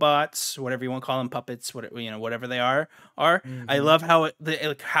robots, whatever you want to call them, puppets, whatever they are. I love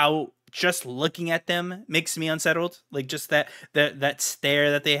how just looking at them makes me unsettled. Like, just that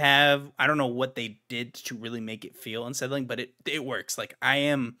stare that they have. I don't know what they did to really make it feel unsettling, but it works. Like, I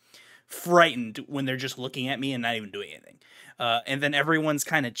am frightened when they're just looking at me and not even doing anything. And then everyone's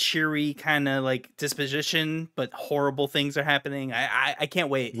kind of cheery, kind of like disposition, but horrible things are happening. I can't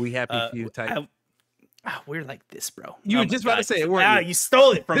wait. We happy few type. We're like this, bro. You were just about to say it, weren't you? You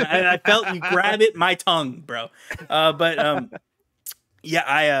stole it from me. I felt you grab it, my tongue, bro.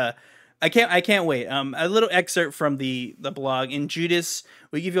 Yeah, I can't wait. A little excerpt from the blog. In Judas,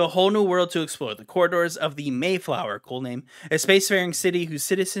 we give you a whole new world to explore. The corridors of the Mayflower, cool name, a spacefaring city whose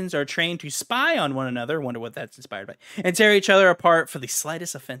citizens are trained to spy on one another. Wonder what that's inspired by. And tear each other apart for the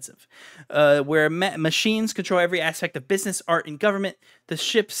slightest offensive. Where machines control every aspect of business, art, and government, the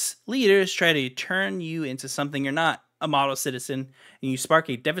ship's leaders try to turn you into something you're not. A model citizen, and you spark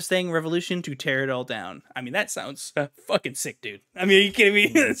a devastating revolution to tear it all down. I mean, that sounds fucking sick, dude. I mean, are you kidding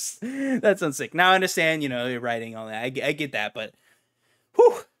me? That sounds sick. Now I understand, you're writing all that. I get that, but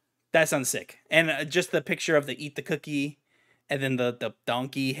whew, that sounds sick. And just the picture of the eat the cookie, and then the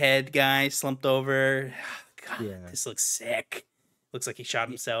donkey head guy slumped over. God, this looks sick. Looks like he shot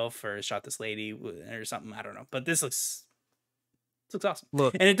himself or shot this lady or something. I don't know, but this looks awesome.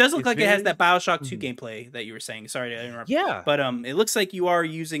 Look, and it does look like it has that BioShock 2 gameplay that you were saying. Sorry to interrupt. Yeah. But it looks like you are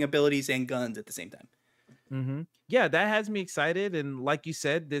using abilities and guns at the same time. Yeah, that has me excited. And like you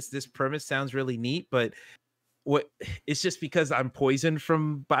said, this premise sounds really neat, but it's just because I'm poisoned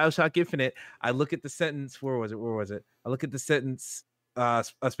from BioShock Infinite. I look at the sentence, where was it? I look at the sentence, a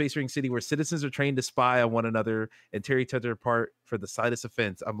space ring city where citizens are trained to spy on one another and tear each other apart for the slightest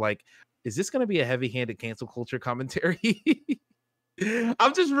offense. I'm like, is this going to be a heavy-handed cancel culture commentary?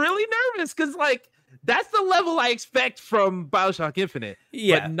 I'm just really nervous because, like, that's the level I expect from BioShock Infinite,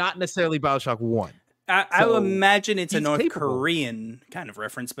 but not necessarily BioShock 1. I will imagine it's a North Korean kind of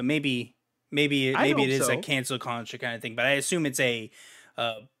reference, but maybe Maybe I'd maybe it hope is a so. cancel culture kind of thing, but I assume it's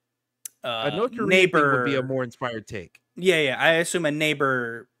uh, A North Korean thing would be a neighbor. more inspired take. Yeah, yeah. I assume a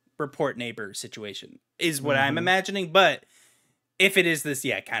neighbor report neighbor situation is what I'm Hmm. imagining. But if it is this,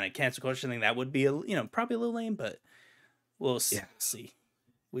 yeah, kind of cancel culture thing, that would be probably a little lame, but we'll Yeah, see.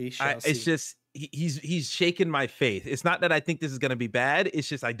 We I shall it's see. just he's shaken my faith. It's not that I think this is gonna be bad. It's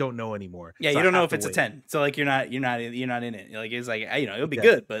just I don't know anymore, Yeah, so you I don't know have if to it's a wait. 10. So like you're not in it. Like it's like it'll be Yeah,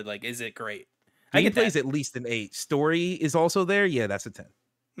 good, but like is it great? I get gameplay that. is at least an 8. Story is also there. Yeah, that's a 10.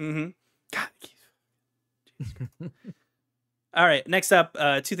 Mm-hmm. God. All right, next up,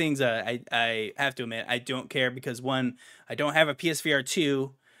 two things I have to admit I don't care because one, I don't have a PSVR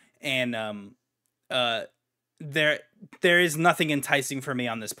 2, and uh there there is nothing enticing for me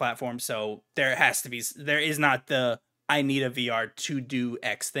on this platform, so there is not the I need a VR to do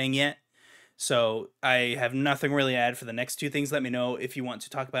X thing yet. So I have nothing really to add for the next two things. Let me know if you want to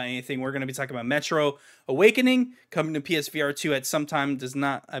talk about anything. We're going to be talking about Metro Awakening coming to PSVR 2 at some time. Does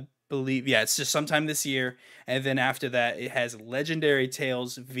not, I believe, yeah, it's just sometime this year. And then after that, it has Legendary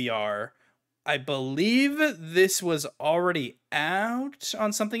Tales VR. I believe this was already out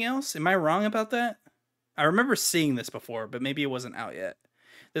on something else. Am I wrong about that? I remember seeing this before, but maybe it wasn't out yet.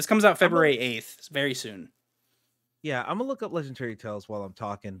 This comes out I'm a February 8th, very soon. Yeah, I'm gonna look up Legendary Tales while I'm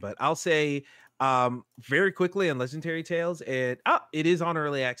talking, but I'll say very quickly on Legendary Tales, it is on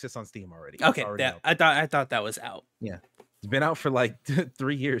early access on Steam already. It's Okay, already that out there. I thought that was out. Yeah. It's been out for like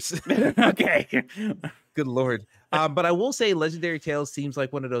 3 years. Okay. Good lord. But I will say Legendary Tales seems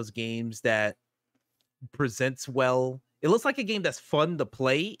like one of those games that presents well. It looks like a game that's fun to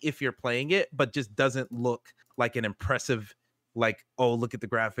play if you're playing it, but just doesn't look like an impressive, like, oh, look at the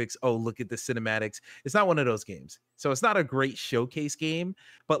graphics, oh, look at the cinematics. It's not one of those games. So it's not a great showcase game,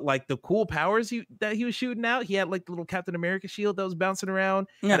 but like the cool powers that he was shooting out, he had like the little Captain America shield that was bouncing around,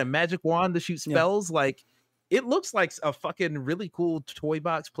 had Yeah, a magic wand to shoot yeah, spells. Like it looks like a fucking really cool toy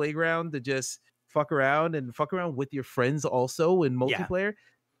box playground to just fuck around and fuck around with your friends also in yeah. multiplayer.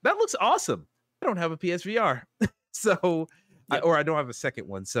 That looks awesome. I don't have a PSVR. So Yep. or I don't have a second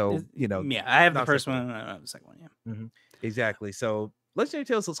one. So, Yeah, I have the not first separated. one. I don't have the second one. Yeah. Exactly. So Legendary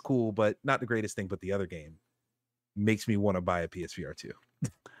Tales looks cool, but not the greatest thing. But the other game makes me want to buy a PSVR too.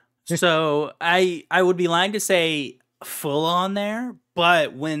 So I would be lying to say full on there,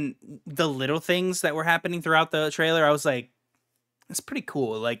 but when the little things that were happening throughout the trailer, I was like, it's pretty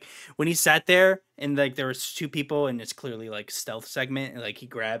cool. Like when he sat there and like there was two people and it's clearly like stealth segment and like he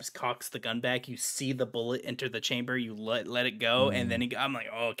cocks the gun back, you see the bullet enter the chamber, you let it go, and then I'm like,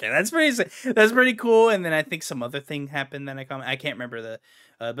 oh, okay, that's pretty cool. And then I think some other thing happened that I can't remember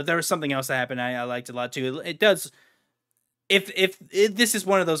but there was something else that happened I liked a lot too. It does. If this is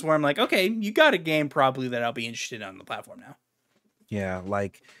one of those where I'm like, okay, you got a game probably that I'll be interested in on the platform now. Yeah,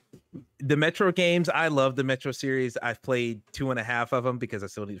 like the Metro games, I love the Metro series. I've played 2.5 of them because I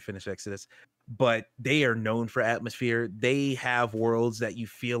still need to finish Exodus, but they are known for atmosphere. They have worlds that you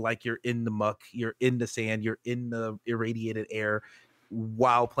feel like you're in the muck, you're in the sand, you're in the irradiated air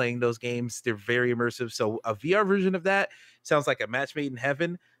while playing those games. They're very immersive. So a VR version of that sounds like a match made in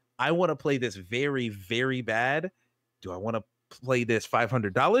heaven. I want to play this very, very bad. Do I want to play this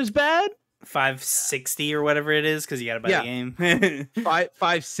 $500 bad? 560 or whatever it is because you got to buy the Yeah, game.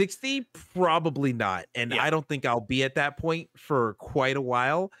 560 probably not, and Yeah. I don't think I'll be at that point for quite a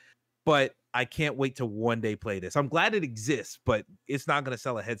while, but I can't wait to one day play this. I'm glad it exists, but it's not going to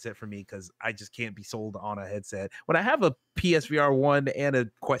sell a headset for me because I just can't be sold on a headset when I have a PSVR 1 and a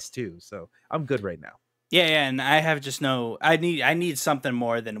Quest 2, so I'm good right now. Yeah, yeah, and I have just no. I need something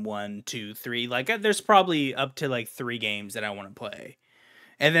more than 1, 2, 3. Like there's probably up to like 3 games that I want to play.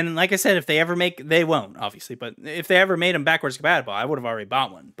 And then, like I said, if they ever they won't obviously, but if they ever made them backwards compatible, I would have already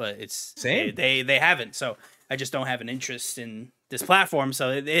bought one. But Same. they haven't, so I just don't have an interest in this platform.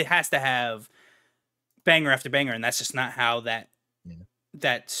 So it has to have banger after banger, and that's just not how Yeah.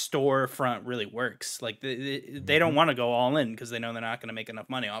 that storefront really works. Like they don't Mhm. want to go all in because they know they're not going to make enough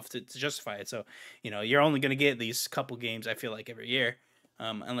money off to justify it. So you're only going to get these couple games. I feel like every year,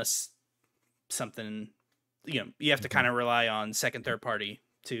 unless something you have to kind Mhm. of rely on second, third party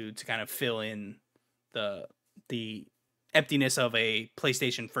to kind of fill in the emptiness of a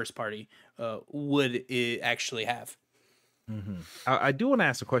PlayStation first party would it actually have. I do want to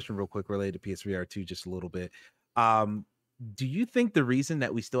ask a question real quick related to PSVR 2 just a little bit. Um, do you think the reason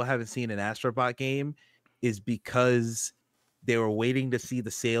that we still haven't seen an Astrobot game is because they were waiting to see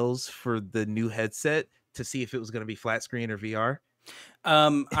the sales for the new headset to see if it was going to be flat screen or VR?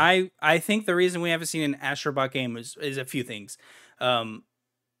 I think the reason we haven't seen an Astrobot game is a few things.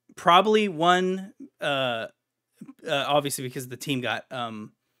 Probably one, obviously because the team got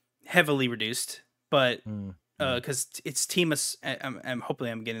heavily reduced, but Mm, because it's Team, I'm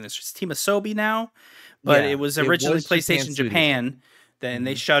hopefully I'm getting this. It's Team Asobi now, but it yeah, was it originally was Japan PlayStation Studios. Japan. Then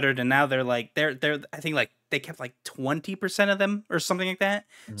they Mhm, shuttered, and now they're like they're I think like they kept like 20% of them or something like that.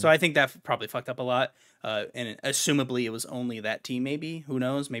 So mhm. I think that probably fucked up a lot. And assumably it was only that team. Maybe who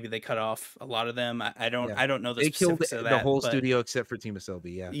knows? Maybe they cut off a lot of them. Yeah, I don't know the they killed specifics of the that, whole but studio except for Team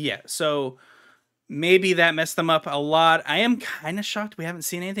Asobi. Yeah. yeah. So maybe that messed them up a lot. I am kind of shocked we haven't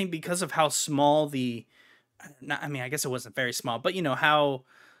seen anything because of how small the. Not, I mean, I guess it wasn't very small, but you know how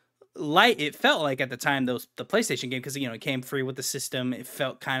light it felt like at the time the PlayStation game, because you know it came free with the system. It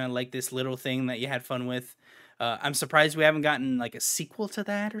felt kind of like this little thing that you had fun with. I'm surprised we haven't gotten like a sequel to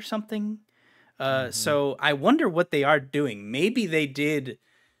that or something. Mhm. So I wonder what they are doing. Maybe they did.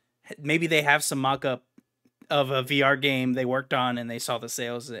 Maybe they have some mock-up of a VR game they worked on and they saw the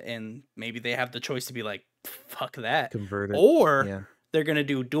sales, and maybe they have the choice to be like, fuck that. Converted. Or Yeah. they're gonna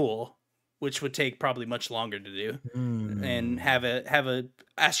do dual, which would take probably much longer to do, and Mm. have a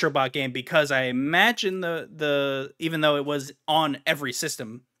Astrobot game, because I imagine the even though it was on every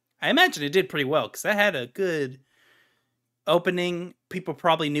system, I imagine it did pretty well because that had a good opening. People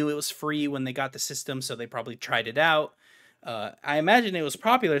probably knew it was free when they got the system, so they probably tried it out. I imagine it was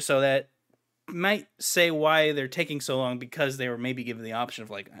popular, so that might say why they're taking so long, because they were maybe given the option of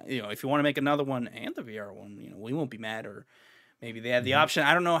like, you know, if you want to make another one and the VR one, you know, we won't be mad. Or maybe they had the Mhm. option.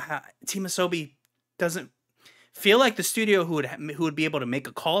 I don't know how. Team Asobi doesn't feel like the studio who would be able to make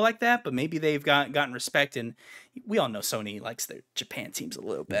a call like that, but maybe they've gotten respect, and we all know Sony likes their Japan teams a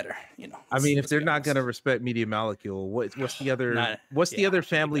little better. You know, I mean, if let's they're be not gonna honest. respect Media Molecule, Not what's the yeah, other my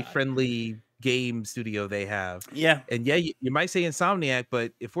family God, friendly game studio they have? yeah, And yeah, you might say Insomniac,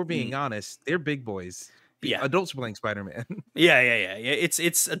 but if we're being mm, honest, they're big boys. yeah. Adults are playing Spider-Man. Yeah.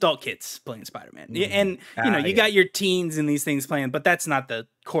 It's adult kids playing Spider-Man, yeah, Mhm. and you know Ah, you yeah. got your teens and these things playing, but that's not the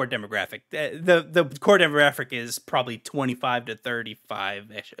core demographic. The core demographic is probably 25 to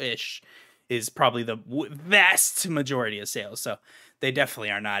 35 ish is probably the vast majority of sales. So they definitely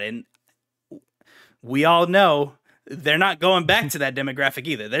are not, and we all know they're not going back to that demographic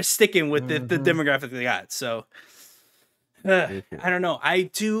either. They're sticking with the Mhm. demographic they got. So For sure. I don't know. I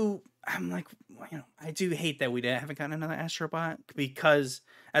do. I'm like, you know, I do hate that we haven't gotten another Astrobot, because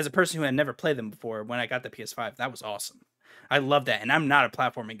as a person who had never played them before, when I got the PS5, that was awesome. I love that, and I'm not a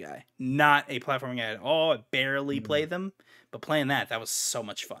platforming guy. Not a platforming guy at all. I barely Mm. play them, but playing that was so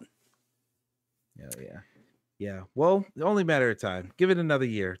much fun. Oh yeah. Yeah. Well, only matter of time. Give it another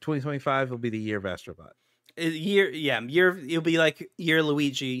year. 2025 will be the year of Astrobot. Year. It'll be like year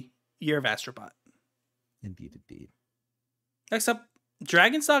Luigi, year of Astrobot. Indeed, indeed. Next up,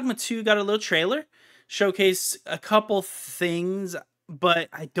 Dragon's Dogma 2 got a little trailer, showcased a couple things, but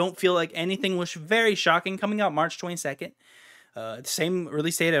I don't feel like anything was very shocking. Coming out March 22nd. Same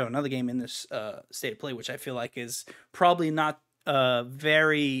release date of another game in this state of play, which I feel like is probably not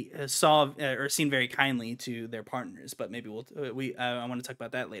very saw or seen very kindly to their partners. But maybe I want to talk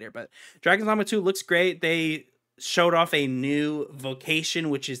about that later. But Dragon's Dogma 2 looks great. They showed off a new vocation,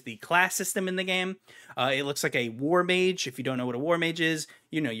 which is the class system in the game. It looks like a war mage. If you don't know what a war mage is,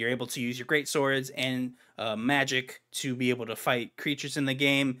 you know you're able to use your great swords and magic to be able to fight creatures in the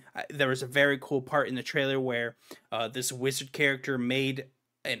game. There was a very cool part in the trailer where this wizard character made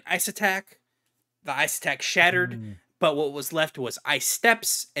an ice attack. The ice attack shattered, Mm. but what was left was ice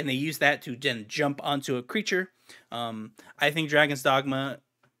steps, and they used that to then jump onto a creature. I think Dragon's Dogma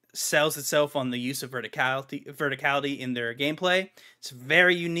sells itself on the use of verticality in their gameplay. It's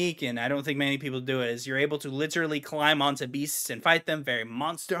very unique, and I don't think many people do it. Is you're able to literally climb onto beasts and fight them, very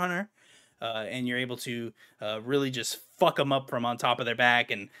Monster Hunter, and you're able to really just fuck them up from on top of their back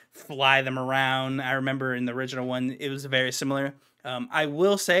and fly them around. I remember in the original one, it was very similar. I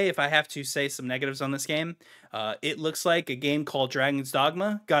will say, if I have to say some negatives on this game, it looks like a game called Dragon's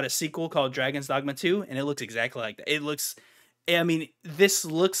Dogma got a sequel called Dragon's Dogma 2, and it looks exactly like that. It looks, I mean, this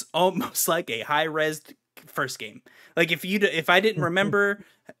looks almost like a high-res first game. Like if I didn't remember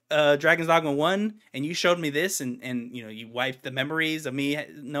Dragon's Dogma 1 and you showed me this, and you know you wiped the memories of me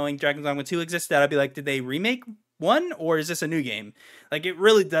knowing Dragon's Dogma 2 existed, I'd be like, did they remake 1 or is this a new game? Like it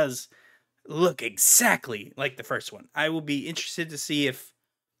really does look exactly like the first one. I will be interested to see if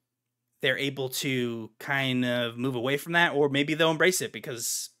they're able to kind of move away from that, or maybe they'll embrace it,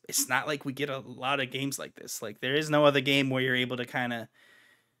 because it's not like we get a lot of games like this. Like there is no other game where you're able to kind of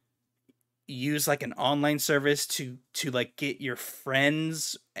use like an online service to like get your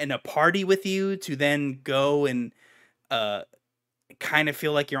friends in a party with you to then go and uh kind of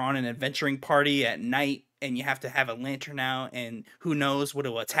feel like you're on an adventuring party at night and you have to have a lantern out, and who knows what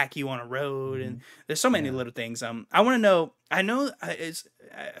will attack you on a road, and there's so many Yeah. little things. I want to know. I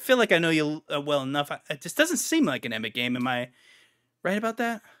feel like I know you well enough. It just doesn't seem like an Emmett game. Am I right about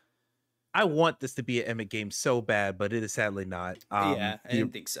that? I want this to be an Emmett game so bad, but it is sadly not. Yeah, I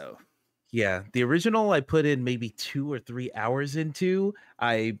didn't think so. Yeah, the original I put in maybe 2 or 3 hours into.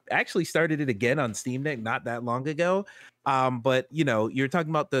 I actually started it again on Steam Deck not that long ago. But you know, you're talking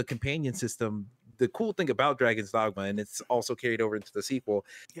about the companion system. The cool thing about Dragon's Dogma, and it's also carried over into the sequel,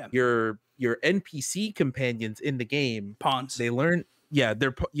 Yeah. your NPC companions in the game, Pawns. they learn,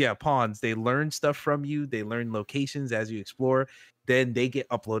 pawns. They learn stuff from you. They learn locations as you explore. Then they get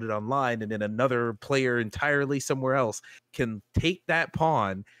uploaded online, and then another player entirely somewhere else can take that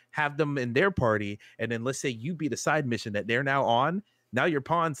pawn, have them in their party, and then let's say you beat a side mission that they're now on. Now your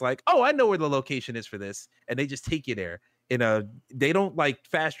pawn's like, oh, I know where the location is for this, and they just take you there. They don't like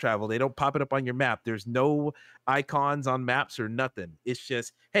fast travel. They don't pop it up on your map. There's no icons on maps or nothing. It's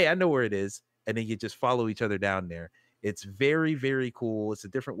just, hey, I know where it is, and then you just follow each other down there. It's very, very cool. It's a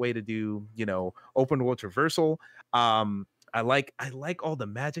different way to do, open world traversal. I like all the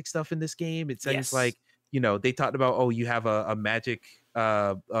magic stuff in this game. It seems like, they talked about, oh, you have a magic,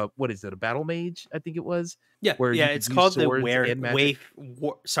 what is it, a battle mage? I think it was. Yeah, where it's called the Warfarer.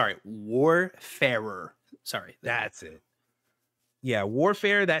 Sorry, that's it. Yeah,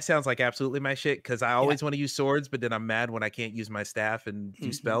 Warfare. That sounds like absolutely my shit, because I always want to use swords, but then I'm mad when I can't use my staff and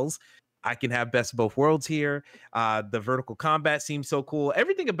do spells. I can have best of both worlds here. The vertical combat seems so cool.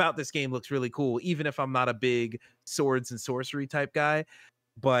 Everything about this game looks really cool, even if I'm not a big swords and sorcery type guy.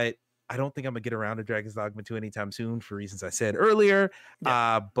 But I don't think I'm gonna get around to Dragon's Dogma 2 anytime soon for reasons I said earlier.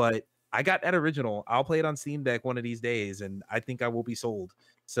 But I got that original. I'll play it on Steam Deck one of these days, and I think I will be sold.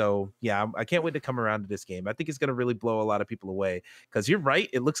 So yeah, I can't wait to come around to this game. I think it's gonna really blow a lot of people away, because you're right,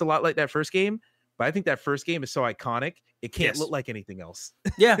 it looks a lot like that first game. But I think that first game is so iconic, it can't look like anything else.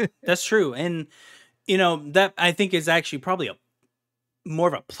 Yeah, that's true. And, that I think is actually probably more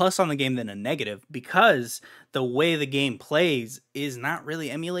of a plus on the game than a negative, because the way the game plays is not really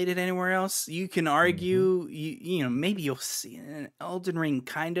emulated anywhere else. You can argue, maybe you'll see an Elden Ring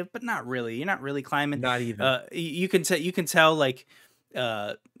kind of, but not really. You're not really climbing. Not even. You can tell like,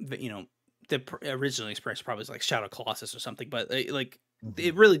 the original expression probably is like Shadow Colossus or something, but like,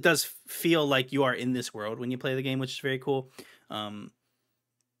 it really does feel like you are in this world when you play the game, which is very cool.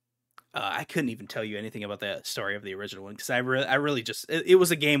 I couldn't even tell you anything about the story of the original one, because I really just, it was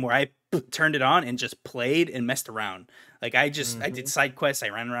a game where I turned it on and just played and messed around. Like I did side quests. I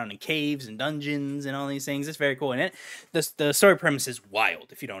ran around in caves and dungeons and all these things. It's very cool. And the story premise is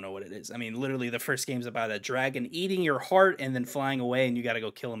wild if you don't know what it is. I mean, literally the first game's about a dragon eating your heart and then flying away, and you got to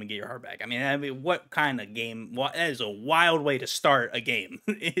go kill him and get your heart back. I mean, what kind of game? That is a wild way to start a game.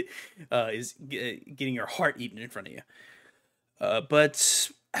 Is getting your heart eaten in front of you. But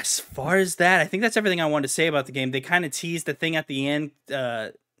as far as that, I think that's everything I wanted to say about the game. They kind of teased the thing at the end,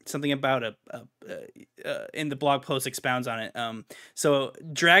 something about in the blog post expounds on it. So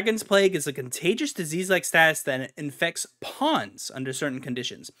Dragon's Plague is a contagious disease-like status that infects pawns under certain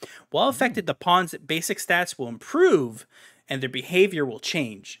conditions. While affected, the pawns' basic stats will improve and their behavior will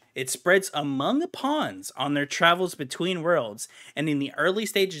change. It spreads among the pawns on their travels between worlds, and in the early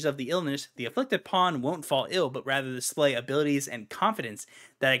stages of the illness, the afflicted pawn won't fall ill, but rather display abilities and confidence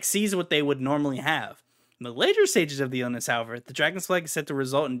that exceeds what they would normally have. In the later stages of the illness, however, the Dragon's Plague is said to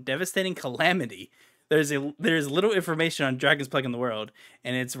result in devastating calamity. There is little information on Dragon's Plague in the world,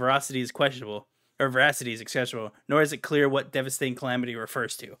 and its veracity is questionable, nor is it clear what devastating calamity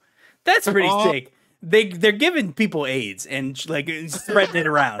refers to. That's pretty sick. They're giving people AIDS and like spreading it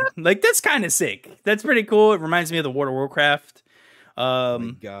around. Like that's kind of sick. That's pretty cool. It reminds me of the World of Warcraft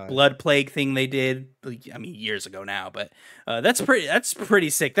blood plague thing they did. I mean, years ago now, but that's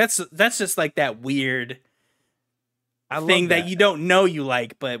pretty sick. That's just like that weird thing that you don't know you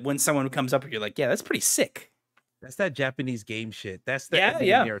like, but when someone comes up with you, you're like, yeah, that's pretty sick. That's that Japanese game shit. That's the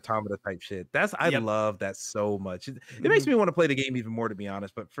Nier Automata type shit. I love that so much. It makes me want to play the game even more, to be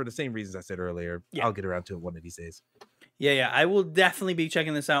honest. But for the same reasons I said earlier, I'll get around to it one of these days. Yeah. I will definitely be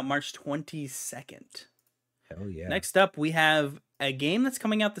checking this out March 22nd. Hell yeah. Next up, we have a game that's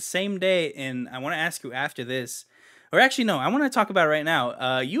coming out the same day, and I want to ask you after this. Or actually, no, I want to talk about it right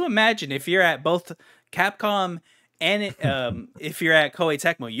now. You imagine if you're at both Capcom and if you're at Koei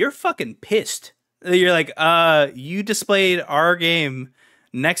Tecmo, you're fucking pissed. You're like, you displayed our game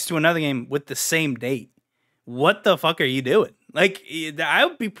next to another game with the same date. What the fuck are you doing? Like, I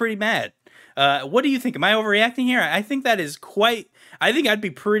would be pretty mad. What do you think? Am I overreacting here? I think that is quite... I think I'd be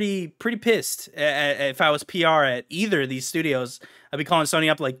pretty pissed if I was PR at either of these studios. I'd be calling Sony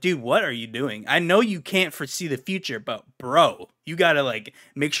up like, dude, what are you doing? I know you can't foresee the future, but bro, you gotta like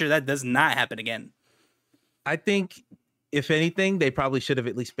make sure that does not happen again. I think if anything, they probably should have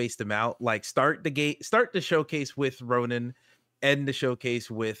at least spaced them out. Like start the showcase with Ronin, end the showcase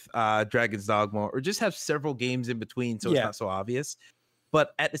with Dragon's Dogma, or just have several games in between so it's not so obvious.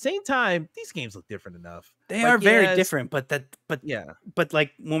 But at the same time, these games look different enough. They are very different, but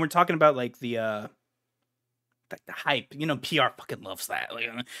like when we're talking about like the hype, you know, PR fucking loves that. Like,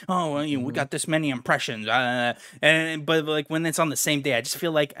 oh, well, we got this many impressions, but like when it's on the same day, I just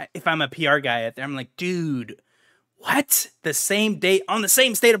feel like if I'm a PR guy out there, I'm like, dude, what? The same date on the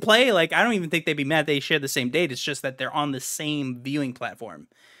same state of play? Like, I don't even think they'd be mad they share the same date. It's just that they're on the same viewing platform.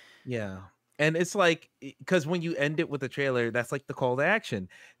 Yeah. And it's like, because when you end it with a trailer, that's like the call to action.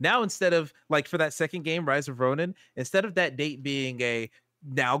 Now, instead of like for that second game, Rise of Ronin, instead of that date being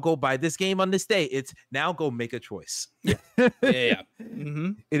now go buy this game on this day, it's now go make a choice. Yeah.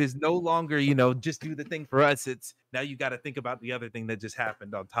 Mm-hmm. It is no longer, just do the thing for us. It's now you got to think about the other thing that just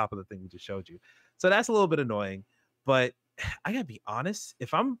happened on top of the thing we just showed you. So that's a little bit annoying. But I gotta be honest,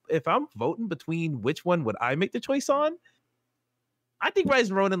 if I'm voting between which one would I make the choice on, I think Rise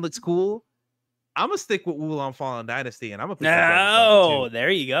of Ronin looks cool. I'm gonna stick with Wulong Fallen Dynasty, and I'm gonna pick up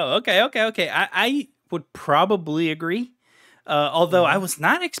there you go. Okay. I would probably agree. Although I was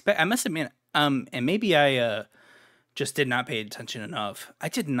not I must admit, and maybe I just did not pay attention enough. I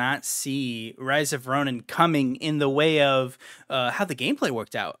did not see Rise of Ronin coming in the way of how the gameplay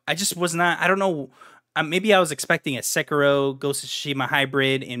worked out. I just was not. I don't know. Maybe I was expecting a Sekiro, Ghost of Tsushima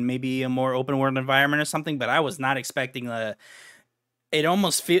hybrid in maybe a more open world environment or something, but I was not expecting it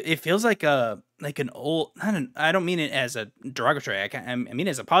almost feels like an old. I don't mean it as a derogatory. I mean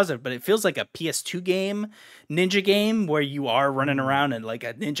it as a positive, but it feels like a PS2 game, ninja game, where you are running around in like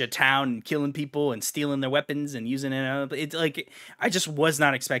a ninja town and killing people and stealing their weapons and using it. It's like I just was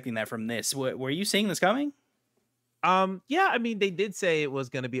not expecting that from this. Were you seeing this coming? Yeah, I mean, they did say it was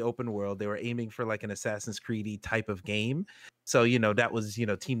going to be open world. They were aiming for like an Assassin's Creed type of game. So, that was,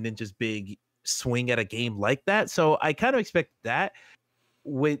 Team Ninja's big swing at a game like that. So I kind of expect that.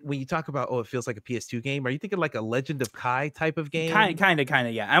 When you talk about, it feels like a PS2 game, are you thinking like a Legend of Kai type of game? Kind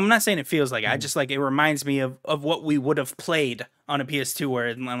of, yeah. I'm not saying it feels like it. I just like it reminds me of what we would have played on a PS2, where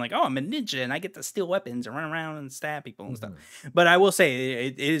I'm like, oh, I'm a ninja and I get to steal weapons and run around and stab people and stuff. But I will say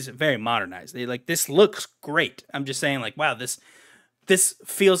it is very modernized. This looks great. I'm just saying, like, wow, this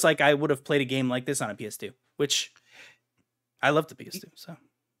feels like I would have played a game like this on a PS2, which I love the PS2. So,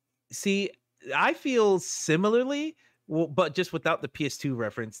 see, I feel similarly. Well, but just without the PS2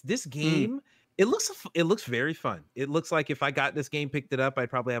 reference, this game, it looks very fun. It looks like if I got this game, picked it up, I'd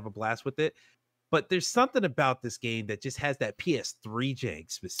probably have a blast with it. But there's something about this game that just has that PS3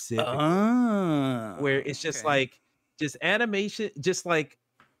 jank specifically, where it's just just animation, just like,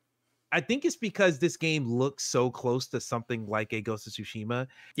 I think it's because this game looks so close to something like a Ghost of Tsushima.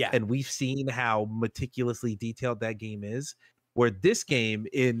 Yeah. And we've seen how meticulously detailed that game is, where this game,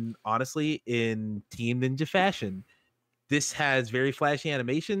 honestly, in Team Ninja fashion, this has very flashy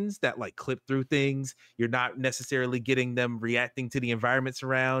animations that like clip through things. You're not necessarily getting them reacting to the environments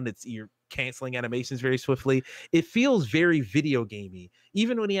around. You're canceling animations very swiftly. It feels very video gamey.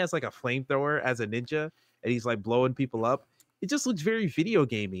 Even when he has like a flamethrower as a ninja and he's like blowing people up, it just looks very video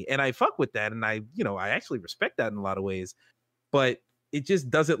gamey. And I fuck with that. And I actually respect that in a lot of ways. But it just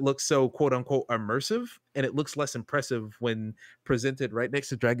doesn't look so quote unquote immersive, and it looks less impressive when presented right next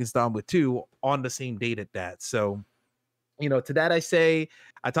to Dragon's Dogma 2 on the same date at that. So, to that I say,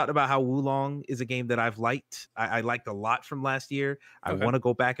 I talked about how Wulong is a game that I've liked. I liked a lot from last year. I want to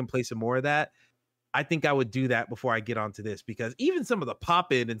go back and play some more of that. I think I would do that before I get onto this, because even some of the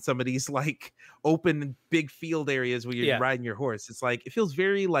pop-in and some of these like open big field areas where you're riding your horse, it's like, it feels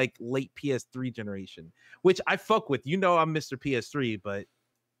very like late PS3 generation, which I fuck with. I'm Mr. PS3, but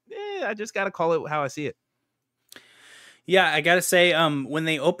I just got to call it how I see it. Yeah, I gotta say, when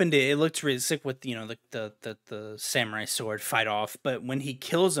they opened it, it looked really sick with the samurai sword fight off. But when he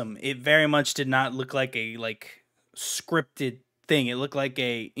kills him, it very much did not look like a scripted thing. It looked like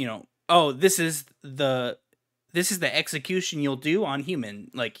this is the execution you'll do on human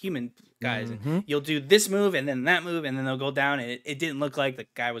guys. Mm-hmm. You'll do this move and then that move, and then they'll go down. And it didn't look like the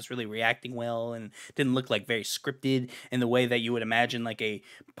guy was really reacting well, and didn't look like very scripted in the way that you would imagine like a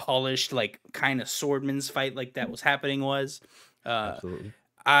polished kind of swordman's fight like that was happening was. Absolutely.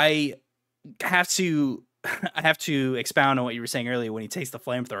 I have to expound on what you were saying earlier when he takes the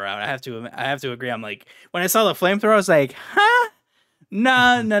flamethrower out. I have to agree. I'm like, when I saw the flamethrower, I was like, huh?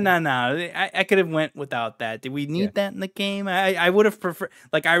 No, no, no, no. I could have went without that. Did we Yeah. need that in the game? I would have preferred.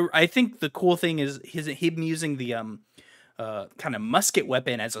 Like I think the cool thing is him using the kind of musket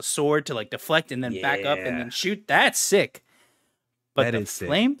weapon as a sword to like deflect and then back up and Yeah. then shoot. That's sick. But That the is sick.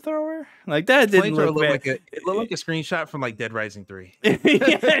 flamethrower, like that didn't Flamethrower look looked very. like it looked like a screenshot from like Dead Rising 3.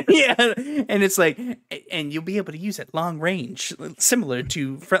 Yeah, yeah, and it's like, and you'll be able to use it long range, similar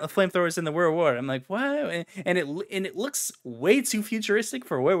to flamethrowers in the World War. I'm like, what? And it looks way too futuristic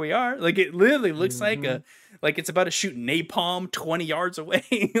for where we are. Like it literally looks like it's about to shoot napalm 20 yards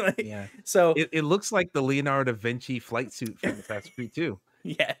away. Like, Yeah. so It looks like the Leonardo da Vinci flight suit from Assassin's Creed 2.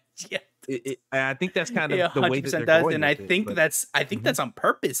 yeah, yeah. I think that's kind of Yeah, the way that 100% they're does, going and with it. But I think that's on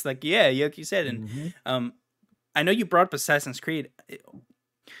purpose. Like, yeah, like you said, and mhm. I know you brought up Assassin's Creed.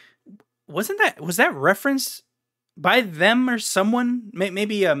 Was that referenced by them or someone?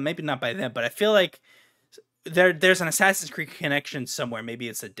 Maybe not by them, but I feel like there's an Assassin's Creed connection somewhere. Maybe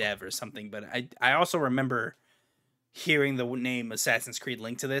it's a dev or something. But I also remember hearing the name Assassin's Creed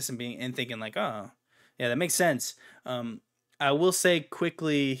linked to this and thinking like, oh, yeah, that makes sense. I will say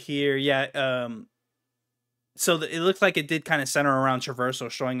quickly here, yeah. So it looked like it did kind of center around traversal,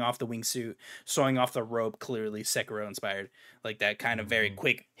 showing off the wingsuit, showing off the rope, clearly Sekiro inspired, like that kind of very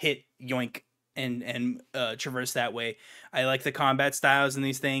quick hit, yoink, and traverse that way. I like the combat styles in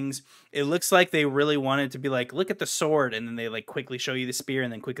these things. It looks like they really wanted to be like, look at the sword, and then they like quickly show you the spear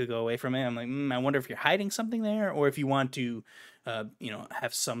and then quickly go away from it. I'm like, I wonder if you're hiding something there, or if you want to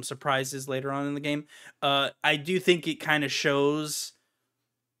have some surprises later on in the game. I do think it kind of shows.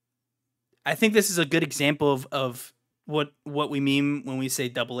 I think this is a good example of what we mean when we say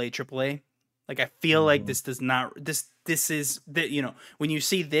AA, AAA. Like I feel like this does not this is that when you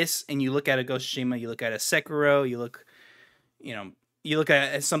see this and you look at a Ghost of Tsushima, you look at a Sekiro, you look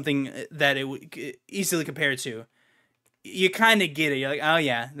at something that it would easily compare to. You kind of get it. You're like, oh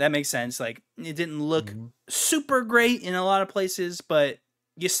yeah, that makes sense. Like it didn't look super great in a lot of places, but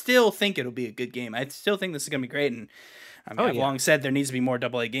you still think it'll be a good game. I still think this is gonna be great, and I mean, I've long said there needs to be more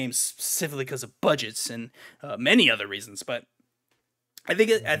AA games, specifically because of budgets and many other reasons. But I think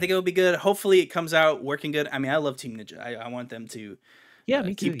it'll be good. Hopefully, it comes out working good. I mean, I love Team Ninja. I want them to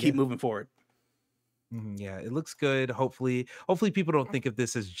me too, keep moving forward. Yeah, it looks good. Hopefully people don't think of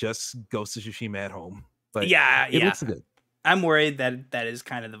this as just Ghost of Tsushima at home. But it looks good. I'm worried that is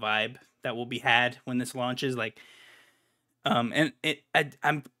kind of the vibe that will be had when this launches. Like, I'll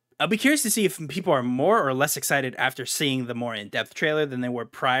be curious to see if people are more or less excited after seeing the more in-depth trailer than they were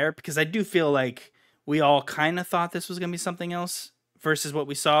prior, because I do feel like we all kind of thought this was going to be something else versus what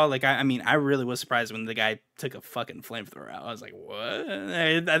we saw. Like, I mean, I really was surprised when the guy took a fucking flamethrower out. I was like, what?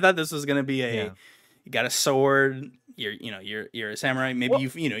 I thought this was going to be you got a sword, you're a samurai. Maybe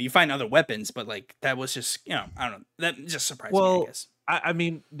you find other weapons, but like that was just, I don't know. That just surprised me, I guess. I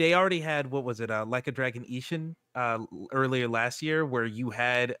mean, they already had, what was it, Like a Dragon Ishin earlier last year, where you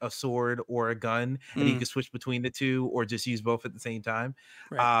had a sword or a gun and you could switch between the two or just use both at the same time.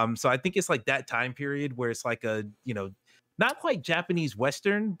 Right. So I think it's like that time period where it's like a, not quite Japanese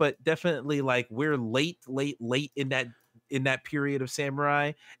Western, but definitely like we're late in that period of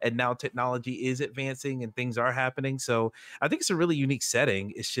samurai, and now technology is advancing and things are happening. So I think it's a really unique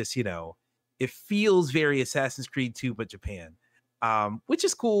setting. It's just, it feels very Assassin's Creed 2, but Japan. Which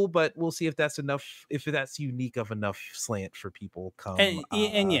is cool, but we'll see if that's enough, if that's unique of enough slant for people come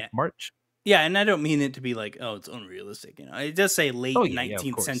March. Yeah, and I don't mean it to be like, oh, it's unrealistic. It does say late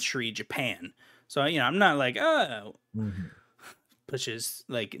 19th century Japan. So, I'm not like, oh, pushes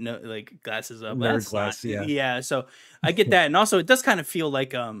like glasses up. Nerd glass, yeah. So I get that, and also it does kind of feel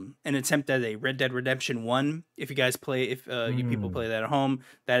like an attempt at a Red Dead Redemption 1. If you guys play, you people play that at home,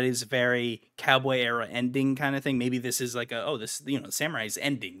 that is very cowboy era ending kind of thing. Maybe this is like samurai's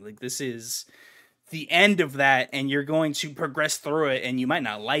ending. Like this is the end of that, and you're going to progress through it, and you might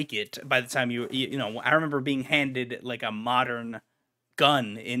not like it by the time I remember being handed like a modern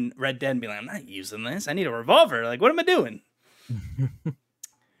gun in Red Dead and being like, I'm not using this. I need a revolver. Like, what am I doing?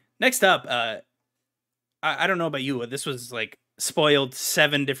 Next up, I don't know about you, but this was like spoiled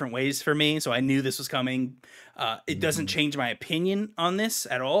 7 different ways for me, so I knew this was coming. It doesn't change my opinion on this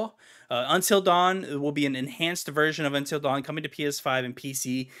at all. Until Dawn will be an enhanced version of Until Dawn coming to PS5 and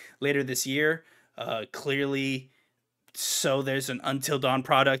PC later this year. Clearly, so there's an Until Dawn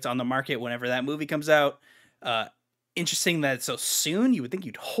product on the market whenever that movie comes out. Interesting that it's so soon. You would think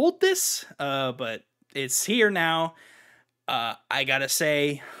you'd hold this, but it's here now. I gotta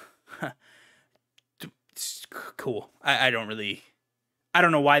say, it's cool. I don't really I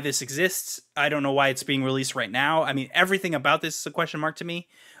don't know why this exists. I don't know why it's being released right now. I mean, everything about this is a question mark to me.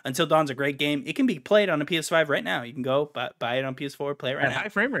 Until Dawn's a great game. It can be played on a PS5 right now. You can go buy it on PS4, play it right at now. high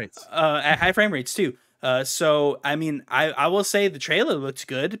frame rates. At high frame rates too. So I mean, I will say the trailer looks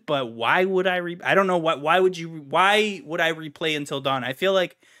good, but why would I don't know why would I replay Until Dawn? I feel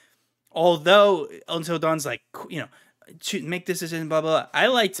like although Until Dawn's like, to make this decision, blah blah. I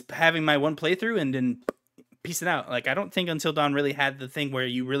liked having my one playthrough and then piecing out. Like I don't think Until Dawn really had the thing where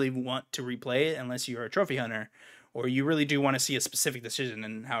you really want to replay it unless you're a trophy hunter or you really do want to see a specific decision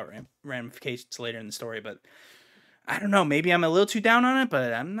and how it ramifications later in the story. But I don't know. Maybe I'm a little too down on it,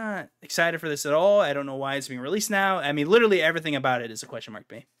 but I'm not excited for this at all. I don't know why it's being released now. I mean, literally everything about it is a question mark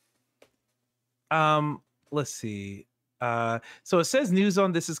to me. Let's see. So it says news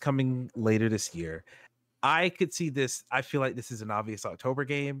on this is coming later this year. I could see this. I feel like this is an obvious October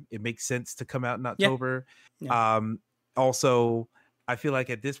game. It makes sense to come out in October. Yeah. Also, I feel like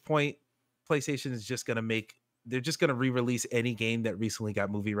at this point, PlayStation is just they're just going to re-release any game that recently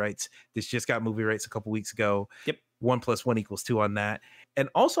got movie rights. This just got movie rights a couple weeks ago. Yep. 1 + 1 = 2 on that. And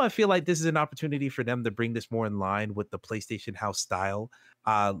also I feel like this is an opportunity for them to bring this more in line with the PlayStation House style.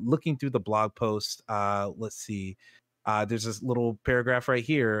 Looking through the blog post, let's see. There's this little paragraph right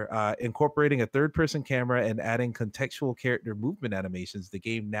here, incorporating a third-person camera and adding contextual character movement animations. The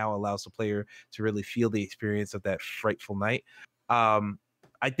game now allows the player to really feel the experience of that frightful night.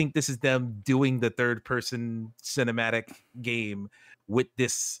 I think this is them doing the third-person cinematic game with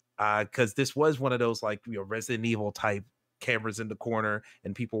this, because this was one of those like Resident Evil type cameras in the corner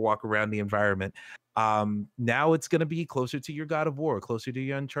and people walk around the environment. Now it's going to be closer to your God of War, closer to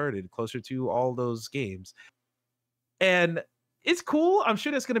your Uncharted, closer to all those games. And it's cool. I'm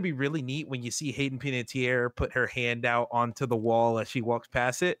sure that's going to be really neat when you see Hayden Panettiere put her hand out onto the wall as she walks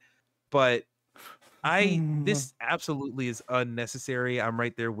past it. But this absolutely is unnecessary. I'm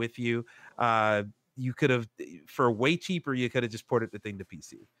right there with you. You could have, for way cheaper, you could have just ported the thing to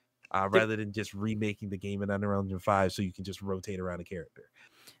PC rather than just remaking the game in Unreal Engine 5 so you can just rotate around a character.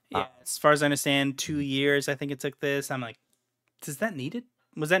 Yeah, as far as I understand, 2 years I think it took this. I'm like, is that needed?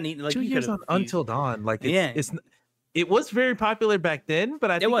 Was that needed? Like 2 years on Until Dawn. Like it was very popular back then, but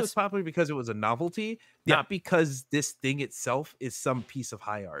I think it was popular because it was a novelty, not because this thing itself is some piece of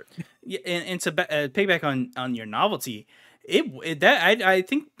high art. Yeah, and to piggyback on your novelty, I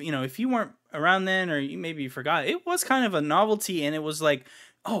think if you weren't around then or you maybe forgot, it was kind of a novelty, and it was like,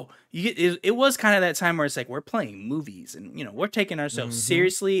 it was kind of that time where it's like we're playing movies and we're taking ourselves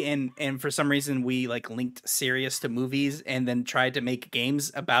seriously, and for some reason we like linked serious to movies and then tried to make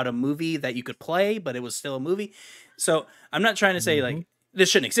games about a movie that you could play, but it was still a movie. So I'm not trying to say like this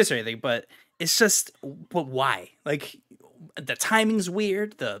shouldn't exist or anything, but it's just, but why? Like the timing's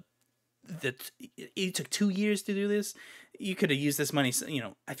weird. It took 2 years to do this. You could have used this money,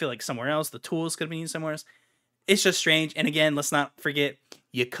 I feel like somewhere else. The tools could have been used somewhere else. It's just strange. And again, let's not forget,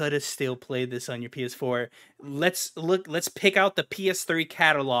 you could have still played this on your PS4. Let's pick out the PS3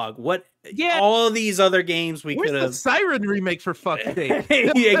 catalog. All these other games we could have. The Siren remake, for fuck's sake.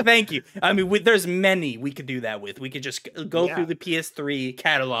 Yeah, thank you. I mean, there's many we could do that with. We could just go through the PS3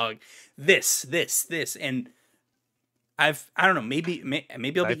 catalog. This, and I don't know. Maybe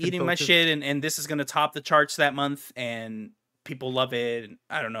I'll be eating my shit, and this is gonna top the charts that month, and people love it. And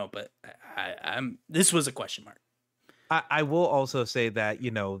I don't know, but this was a question mark. I will also say that,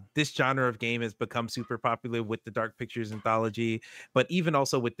 this genre of game has become super popular with the Dark Pictures anthology, but even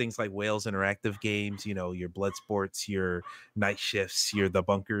also with things like Wales Interactive games, your Blood Sports, your Night Shifts, your The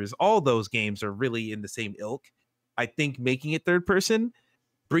Bunkers, all those games are really in the same ilk. I think making it third person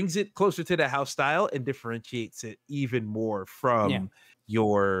brings it closer to the house style and differentiates it even more from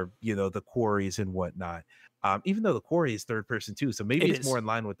your, the Quarries and whatnot. Even though the Quarry is third person too, so maybe it's more in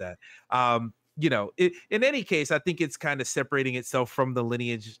line with that. In any case, I think it's kind of separating itself from the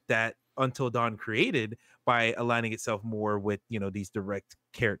lineage that Until Dawn created by aligning itself more with, these direct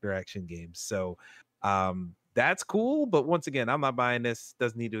character action games. So that's cool. But once again, I'm not buying this.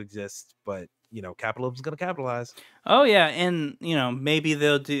 Doesn't need to exist. But, capitalism's going to capitalize. Oh, yeah. And, maybe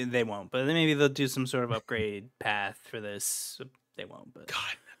they won't, but maybe they'll do some sort of upgrade path for this. They won't. But God,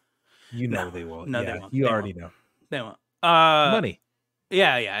 they won't. No, they won't. You already know. They won't. Money.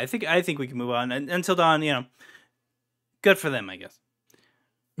 Yeah. I think we can move on. And Until Dawn, good for them, I guess.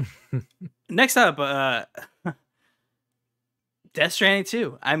 Next up, Death Stranding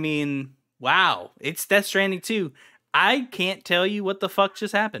 2. I mean, wow, it's Death Stranding 2. I can't tell you what the fuck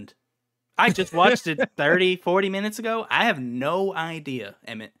just happened. I just watched it 30, 40 minutes ago. I have no idea,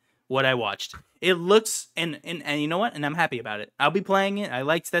 Emmett, what I watched. It looks, and you know what? And I'm happy about it. I'll be playing it. I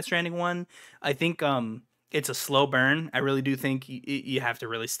liked Death Stranding 1. I think it's a slow burn. I really do think you have to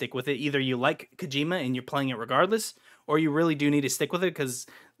really stick with it. Either you like Kojima and you're playing it regardless, or you really do need to stick with it because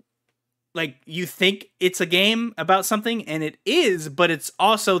like you think it's a game about something and it is, but it's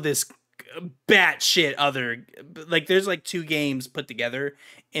also this batshit other, like there's like two games put together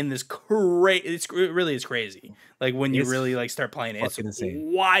in this it really is crazy. Like when you It's really like start playing it, it's fucking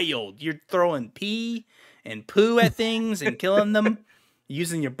insane. wild. You're throwing pee and poo at things and killing them,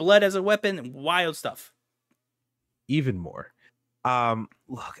 using your blood as a weapon, wild stuff. Even more.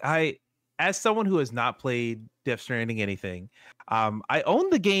 Look, as someone who has not played Death Stranding anything, I own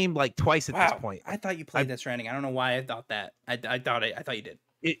the game like twice at this point. I thought you played Death Stranding. I don't know why I thought that. I thought you did.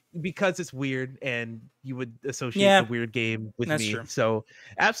 It because it's weird and you would associate the weird game with me. True. So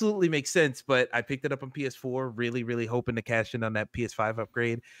absolutely makes sense. But I picked it up on PS4, really, really hoping to cash in on that PS5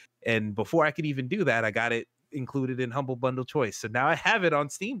 upgrade. And before I could even do that, I got it included in Humble Bundle Choice. So now I have it on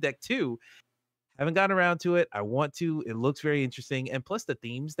Steam Deck too. Haven't gotten around to it. I want to. It looks very interesting. And plus the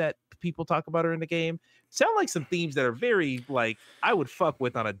themes that people talk about are in the game sound like some themes that are very like I would fuck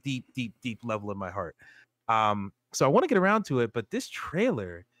with on a deep, deep, deep level in my heart. So I want to get around to it, but this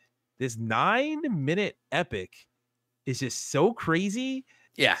trailer, this 9-minute epic is just so crazy.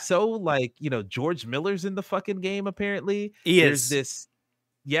 Yeah. So like, George Miller's in the fucking game, apparently. There's this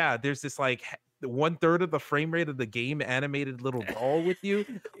like 1/3 of the frame rate of the game animated little doll with you.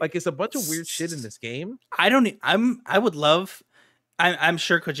 Like it's a bunch of weird shit in this game. I'm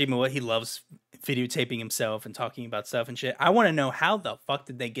sure Kojima, he loves videotaping himself and talking about stuff and shit. I want to know how the fuck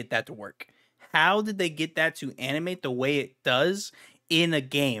did they get that to work? How did they get that to animate the way it does in a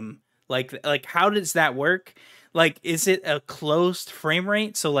game? Like how does that work? Like, is it a closed frame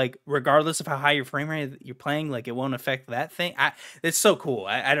rate? So like, regardless of how high your frame rate you're playing, like it won't affect that thing. It's so cool.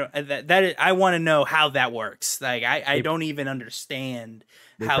 I want to know how that works. Like I don't even understand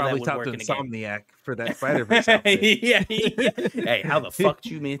how that would work in a game. Insomniac for that Spider-Verse outfit. yeah. Hey, how the fuck do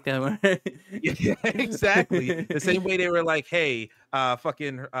you make that work? Yeah, exactly. The same way they were like, hey,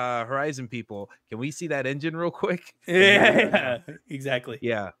 fucking Horizon people, can we see that engine real quick? Yeah, exactly.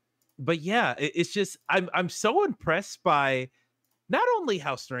 Yeah. But yeah, it's just I'm so impressed by not only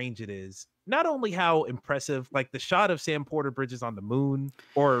how strange it is, not only how impressive, like the shot of Sam Porter Bridges on the moon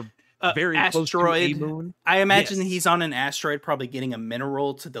or very close to a moon. I imagine he's on an asteroid, probably getting a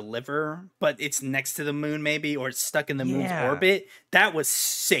mineral to deliver, but it's next to the moon, maybe, or it's stuck in the moon's orbit. That was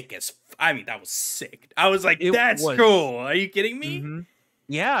sick that was sick. I was like, that's cool. Are you kidding me? Mm-hmm.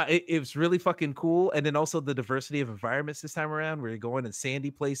 Yeah, it was really fucking cool. And then also the diversity of environments this time around, where you're going in sandy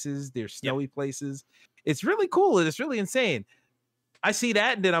places, there's snowy places. It's really cool and it's really insane. I see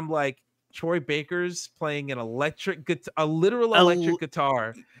that, and then I'm like, Troy Baker's playing a literal electric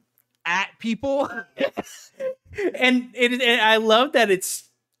guitar at people. and I love that it's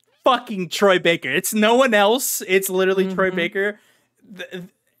fucking Troy Baker. It's no one else. It's literally Troy Baker.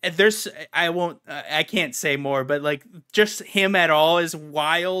 I can't say more, but like just him at all is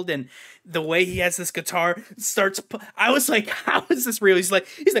wild, and the way he has this guitar I was like, how is this real? He's like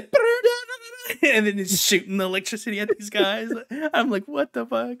and then he's shooting the electricity at these guys. I'm like, what the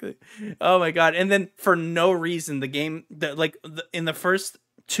fuck? Oh my god. And then for no reason the game in the first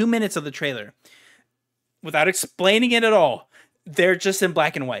 2 minutes of the trailer, without explaining it at all, they're just in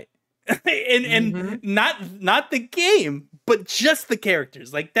black and white. and not the game, but just the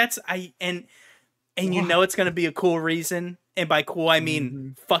characters. Like that's and you know it's gonna be a cool reason, and by cool I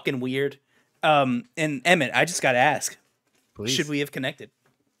mean fucking weird. And Emmett, I just gotta ask, please, should we have connected?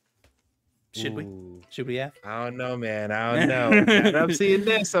 Should we have? I don't know, man. I don't know. I'm seeing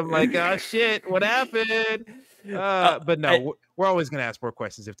this, I'm like, oh shit, what happened? But no, we're always gonna ask more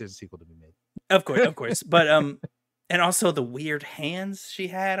questions if there's a sequel to be made. Of course. But and also the weird hands she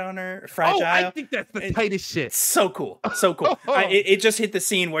had on her, fragile. Oh, I think that's the tightest shit. So cool. It just hit the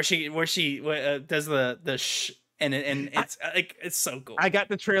scene where she does the shh, and it's like it's so cool. I got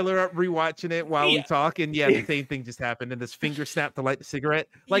the trailer up, rewatching it while we talk, and the same thing just happened. And this finger snap to light the cigarette.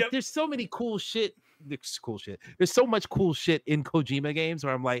 Like there's so many cool shit. There's so much cool shit in Kojima games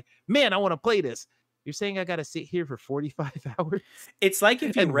where I'm like, man, I want to play this. You're saying I got to sit here for 45 hours? It's like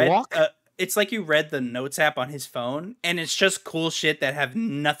if you read. It's like you read the notes app on his phone, and it's just cool shit that have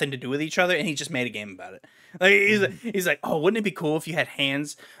nothing to do with each other, and he just made a game about it. Like he's like, oh, wouldn't it be cool if you had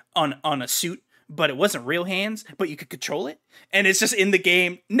hands on a suit, but it wasn't real hands, but you could control it, and it's just in the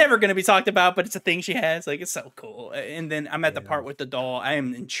game. Never going to be talked about, but it's a thing she has. Like it's so cool. And then I'm at the part with the doll. I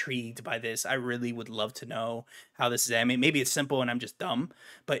am intrigued by this. I really would love to know how this is. I mean, maybe it's simple and I'm just dumb,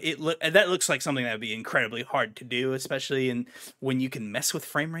 but that looks like something that would be incredibly hard to do, especially when you can mess with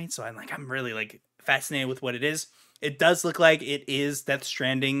frame rate. So I'm really like fascinated with what it is. It does look like it is Death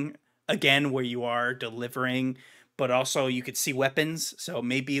Stranding again, where you are delivering, but also you could see weapons. So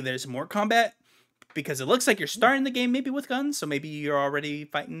maybe there's more combat because it looks like you're starting the game maybe with guns. So maybe you're already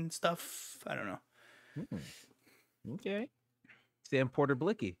fighting stuff. I don't know. Okay. Sam Porter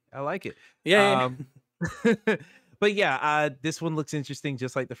Blicky. I like it. Yeah. But yeah, this one looks interesting,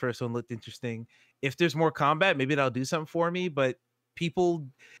 just like the first one looked interesting. If there's more combat, maybe that'll do something for me. But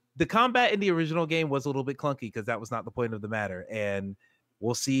the combat in the original game was a little bit clunky because that was not the point of the matter. And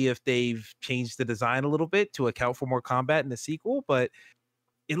we'll see if they've changed the design a little bit to account for more combat in the sequel. But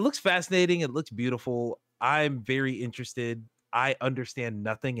it looks fascinating. It looks beautiful. I'm very interested. I understand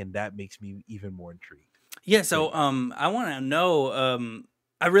nothing, and that makes me even more intrigued. Yeah, so I want to know.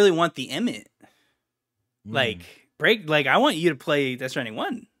 I really want the Emmett. Like I want you to play Death Stranding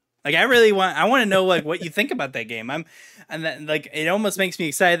 1. Like I want to know like what you think about that game. It almost makes me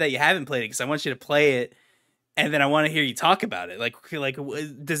excited that you haven't played it because I want you to play it, and then I want to hear you talk about it. Like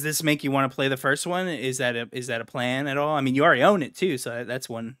does this make you want to play the first one? Is that a plan at all? I mean, you already own it too, so that's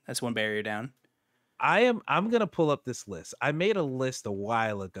one barrier down. I'm gonna pull up this list. I made a list a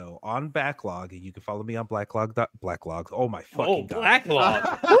while ago on Backlog, and you can follow me on Blacklog. Oh my fucking god,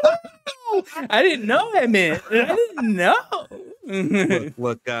 Backlog! I didn't know that, man. I didn't know.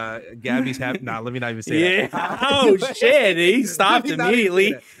 look, Gabby's happy. Nah, let me not even say that. Oh shit! He stopped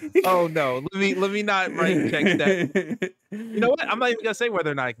immediately. Oh no, let me not write check that. You know what? I'm not even gonna say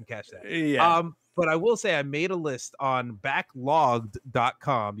whether or not I can catch that. Yeah. But I will say I made a list on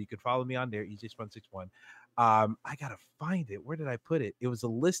backlogged.com. You can follow me on there, EJ161. I gotta find it. Where did I put it? It was a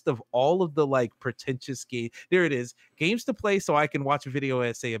list of all of the like pretentious games. There it is. Games to play so I can watch a video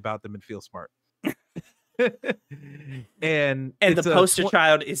essay about them and feel smart. and the poster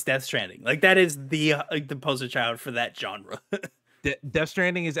child is Death Stranding. Like that is the poster child for that genre. Death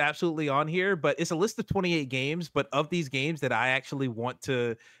Stranding is absolutely on here, but it's a list of 28 games. But of these games that I actually want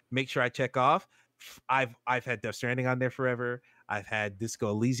to make sure I check off, I've had Death Stranding on there forever. I've had Disco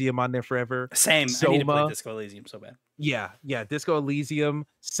Elysium on there forever. Same. Soma. I need to play Disco Elysium so bad. Yeah. Disco Elysium,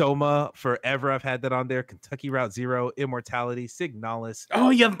 Soma, forever. I've had that on there. Kentucky Route Zero, Immortality, Signalis. Oh,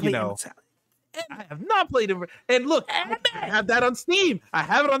 you haven't played Immortality. I have not played it. And look, I have that on Steam. I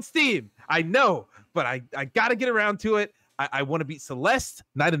have it on Steam. I know, but I got to get around to it. I want to beat Celeste,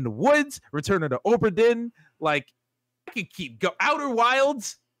 Night in the Woods, Return of the Obra Dinn. Like, I could keep go Outer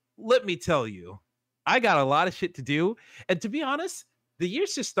Wilds. Let me tell you, I got a lot of shit to do. And to be honest, the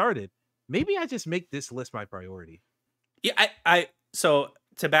year's just started. Maybe I just make this list my priority. Yeah, so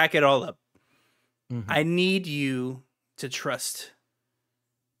to back it all up, I need you to trust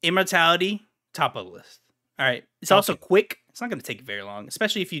Immortality, top of the list. All right. It's also quick. It's not going to take you very long,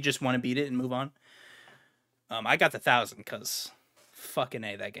 especially if you just want to beat it and move on. I got the 1,000 because fucking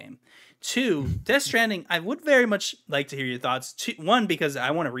A, that game. 2, Death Stranding, I would very much like to hear your thoughts. 1, because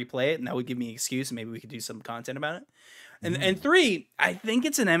I want to replay it, and that would give me an excuse, and maybe we could do some content about it. And 3, I think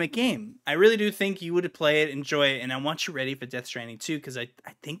it's an Emmett game. I really do think you would play it, enjoy it, and I want you ready for Death Stranding 2 because I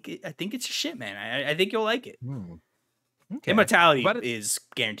think it's your shit, man. I think you'll like it. Okay. Immortality is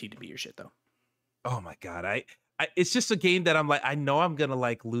guaranteed to be your shit, though. Oh my god, I it's just a game that I'm like, I know I'm gonna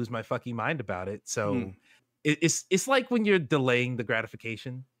like lose my fucking mind about it. So it's like when you're delaying the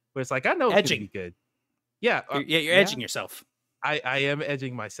gratification, where it's like I know it's gonna be good. Yeah, you're edging yourself. I am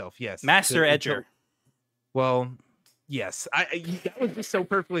edging myself. Yes, master edger. Well, yes, that was just so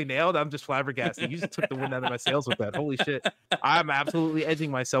perfectly nailed. I'm just flabbergasted. You just took the wind out of my sails with that. Holy shit, I'm absolutely edging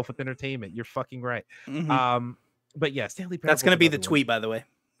myself with entertainment. You're fucking right. But yeah, Stanley Parable. That's gonna be the tweet, by the way.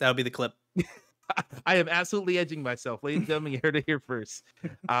 That'll be the clip. I am absolutely edging myself, ladies and gentlemen. You heard it here first.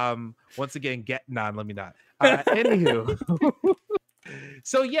 Once again, let me not. Anywho,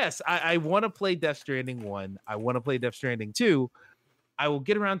 so yes, I want to play Death Stranding 1. I want to play Death Stranding 2. I will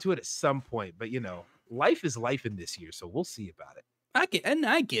get around to it at some point, but you know, life is life in this year, so we'll see about it. I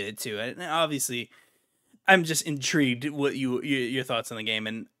get it too. And obviously, I'm just intrigued what your thoughts on the game,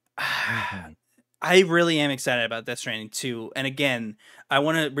 and I really am excited about Death Stranding 2. And again, I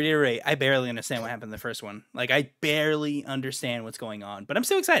want to reiterate, I barely understand what happened in the first one. Like, I barely understand what's going on, but I'm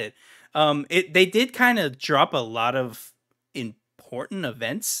still excited. They did kind of drop a lot of important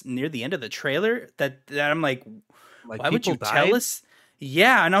events near the end of the trailer that I'm like why would you tell us?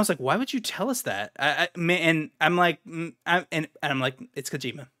 Yeah, and I was like, why would you tell us that? And I'm like, it's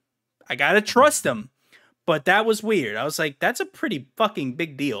Kojima. I gotta trust him. But that was weird. I was like, that's a pretty fucking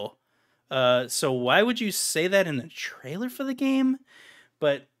big deal. So why would you say that in the trailer for the game?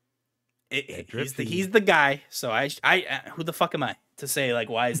 But he's the guy. So I who the fuck am I to say like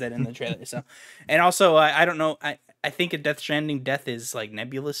why is that in the trailer? So, and also I don't know. I think in Death Stranding, death is like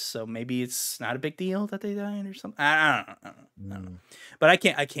nebulous, so maybe it's not a big deal that they died or something. I don't know. But I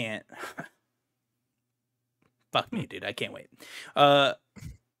can't. Fuck me, dude. I can't wait. To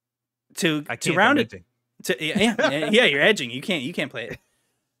round it. Yeah, you're edging. You can't play it.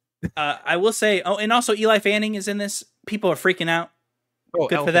 I will say. Oh, and also Eli Fanning is in this. People are freaking out. Oh,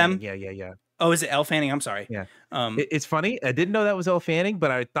 good for them. Yeah. Oh, is it Elle Fanning? I'm sorry. Yeah. It's funny. I didn't know that was Elle Fanning, but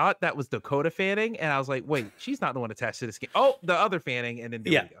I thought that was Dakota Fanning, and I was like, wait, she's not the one attached to this game. Oh, the other Fanning, and then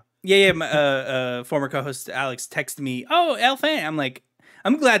there we go. Yeah. My former co-host Alex texted me, "Oh, Elle Fanning." I'm like,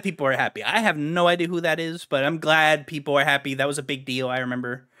 I'm glad people are happy. I have no idea who that is, but I'm glad people are happy. That was a big deal. I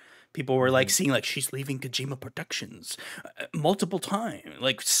remember people were like seeing like she's leaving Kojima Productions multiple times,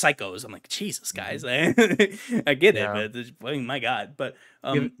 like psychos. I'm like, Jesus, guys, I get it, but my God, but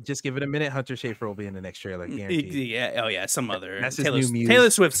just give it a minute. Hunter Schafer will be in the next trailer, guaranteed. Yeah, oh yeah, some other that's Taylor, his new muse. Taylor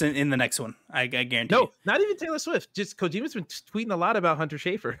Swift's in the next one. I guarantee. No, not even Taylor Swift. Just Kojima's been tweeting a lot about Hunter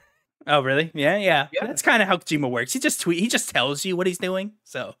Schafer. Oh really? Yeah. That's kind of how Kojima works. He just tells you what he's doing.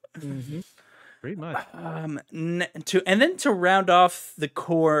 So. Pretty much. And then to round off the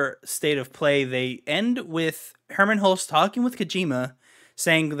core state of play, they end with Herman Hulst talking with Kojima,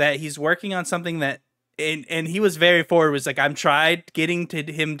 saying that he's working on something that, and he was very forward, was like, I'm tried getting to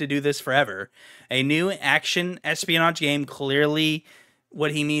him to do this forever. A new action espionage game. Clearly,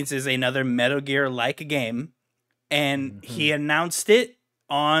 what he means is another Metal Gear-like game. And he announced it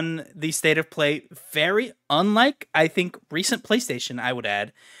on the state of play, very unlike, I think, recent PlayStation, I would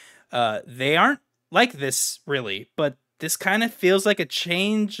add. They aren't like this really, but this kind of feels like a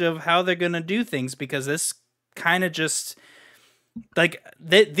change of how they're going to do things, because this kind of just like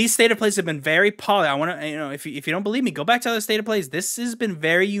these state of plays have been very polished. I want to, if you don't believe me, go back to other state of plays. This has been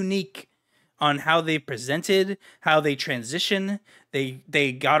very unique on how they presented, how they transition.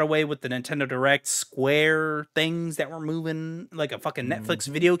 They got away with the Nintendo Direct Square things that were moving like a fucking Netflix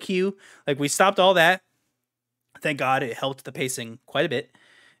video queue. Like we stopped all that. Thank God, it helped the pacing quite a bit.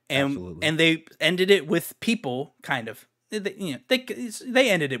 And they ended it with people, kind of. They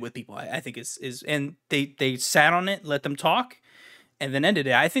ended it with people. I think is and they sat on it, let them talk, and then ended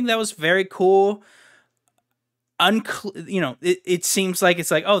it. I think that was very cool. It seems like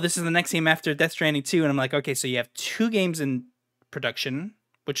it's like, oh, this is the next game after Death Stranding 2, and I'm like, okay, so you have 2 games in production,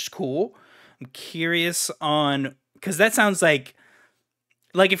 which is cool. I'm curious on, because that sounds like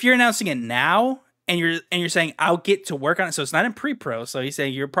if you're announcing it now. And you're saying I'll get to work on it, so it's not in pre-pro. So you say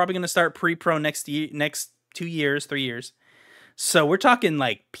you're probably going to start pre-pro next 2 years, 3 years. So we're talking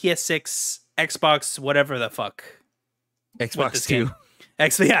like PS6, Xbox, whatever the fuck. Xbox 2.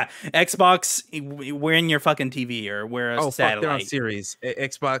 Xbox. We're in your fucking TV or we're a satellite. They're on Series.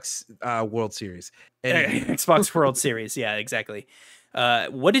 Xbox World Series. Xbox World Series. Yeah, exactly.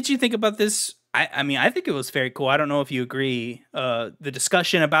 What did you think about this? I mean, I think it was very cool. I don't know if you agree. The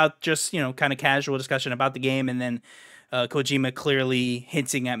discussion about just, kind of casual discussion about the game, and then Kojima clearly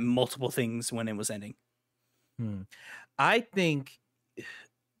hinting at multiple things when it was ending. I think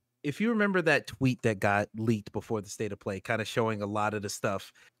if you remember that tweet that got leaked before the state of play, kind of showing a lot of the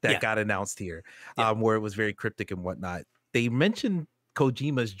stuff that got announced here, where it was very cryptic and whatnot, they mentioned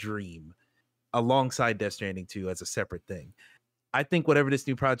Kojima's dream alongside Death Stranding 2 as a separate thing. I think whatever this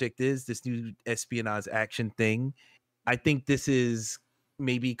new project is, this new espionage action thing, I think this is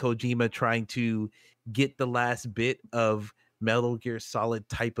maybe Kojima trying to get the last bit of Metal Gear Solid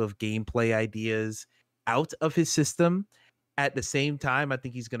type of gameplay ideas out of his system. At the same time, I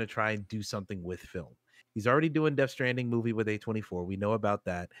think he's going to try and do something with film. He's already doing Death Stranding movie with A24. We know about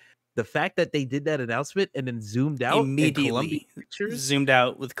that. The fact that they did that announcement and then zoomed out immediately, zoomed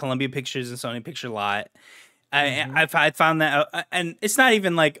out with Columbia Pictures and Sony Picture Lot. I found that, and it's not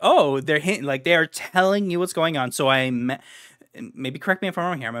even like, oh, they're hinting, like they are telling you what's going on. So maybe correct me if I'm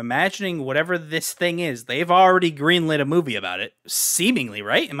wrong here. I'm imagining whatever this thing is, they've already greenlit a movie about it, seemingly,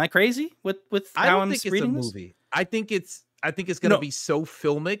 right? Am I crazy with how I'm reading this? Movie. I think it's going to be so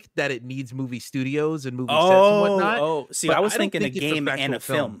filmic that it needs movie studios and movie sets and whatnot. Oh, see, I was thinking a game and a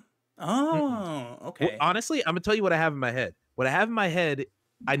film. Oh, okay. Well, honestly, I'm gonna tell you what I have in my head. What I have in my head,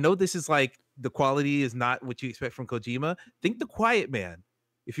 I know this is like, the quality is not what you expect from Kojima. Think The Quiet Man.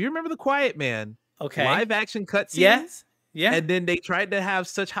 If you remember The Quiet Man, live action cutscenes, yeah, and then they tried to have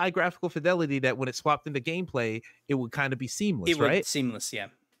such high graphical fidelity that when it swapped into gameplay, it would kind of be seamless, right? Seamless, yeah.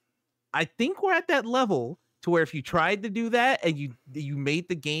 I think we're at that level to where if you tried to do that and you made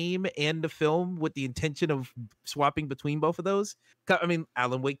the game and the film with the intention of swapping between both of those, I mean,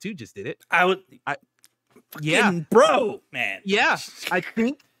 Alan Wake 2 just did it. Bro, man. Yeah, I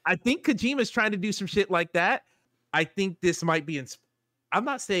think Kojima's trying to do some shit like that. I think this might be I'm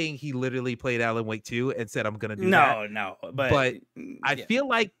not saying he literally played Alan Wake 2 and said I'm gonna do that. No, But I yeah. feel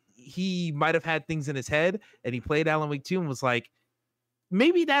like he might have had things in his head and he played Alan Wake 2 and was like,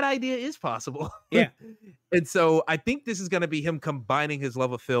 maybe that idea is possible. Yeah. And so I think this is going to be him combining his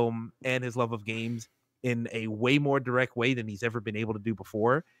love of film and his love of games in a way more direct way than he's ever been able to do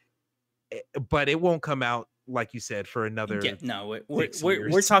before. But it won't come out, like you said, for another. Yeah, no,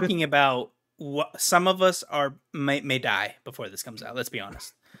 we're talking about what some of us may die before this comes out. Let's be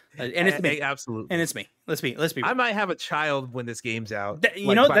honest. And it's me. Absolutely. And it's me. Let's be real. I might have a child when this game's out.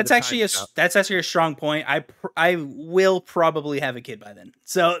 You know, that's actually a strong point. I will probably have a kid by then.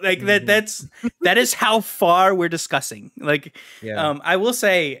 So like that is how far we're discussing. Like, I will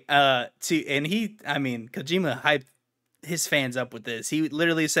say Kojima hyped his fans up with this. He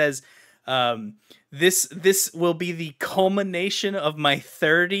literally says, this will be the culmination of my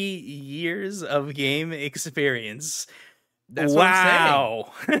 30 years of game experience. That's what I'm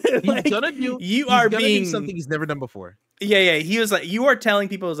saying. Like, he's gonna do something he's never done before. Yeah. He was like, you are telling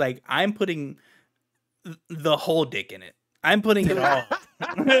people, was like, I'm putting the whole dick in it. I'm putting it all.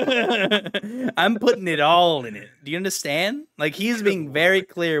 I'm putting it all in it. Do you understand? Like, he's being very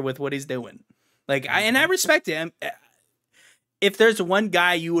clear with what he's doing. Like, I respect him. If there's one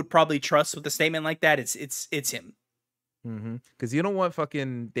guy you would probably trust with a statement like that, it's him. Because you don't want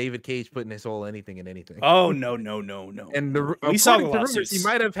fucking David Cage putting his whole anything in anything. Oh no! And we saw the lawsuits. He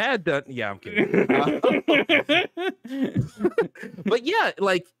might have had done. Yeah, I'm kidding. But yeah,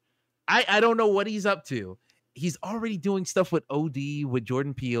 like I don't know what he's up to. He's already doing stuff with OD with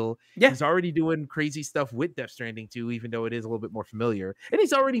Jordan Peele. Yeah, he's already doing crazy stuff with Death Stranding too, even though it is a little bit more familiar. And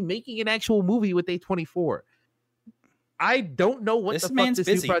he's already making an actual movie with A24. I don't know what the fuck this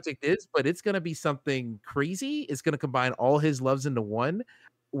new project is, but it's going to be something crazy. It's going to combine all his loves into one.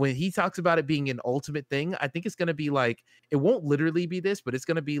 When he talks about it being an ultimate thing, I think it's going to be like, it won't literally be this, but it's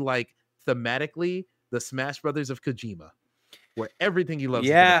going to be like thematically the Smash Brothers of Kojima, where everything he loves.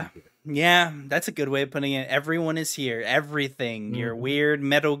 Yeah. That's a good way of putting it. Everyone is here. Everything. Your weird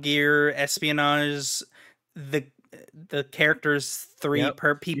Metal Gear espionage, the characters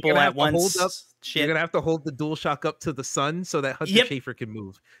per people at once. Shit. You're gonna have to hold the DualShock up to the sun so that Hunter Schafer can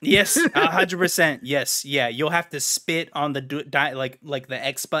move. Yes, 100%. Yes, yeah. You'll have to spit on the like the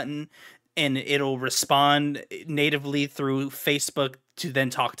X button, and it'll respond natively through Facebook to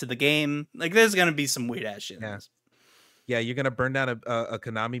then talk to the game. Like, there's gonna be some weird ass shit. Yeah. You're gonna burn down a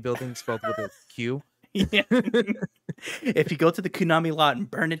Konami building spelled with a Q. Yeah. If you go to the Konami lot and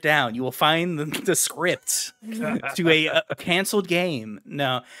burn it down, you will find the script to a canceled game.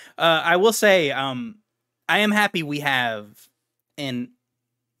 No, I will say, I am happy we have, and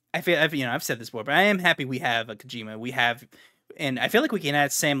I've said this before, but I am happy we have a Kojima. We have, and I feel like we can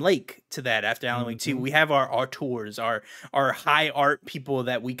add Sam Lake to that after Alan Wake 2. We have our tours, our high art people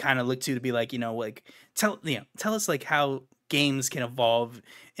that we kind of look to be like, like tell us like how games can evolve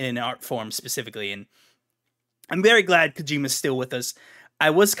in an art form specifically. And I'm very glad Kojima's still with us.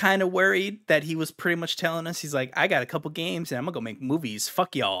 I was kind of worried that he was pretty much telling us, he's like, I got a couple games and I'm gonna go make movies.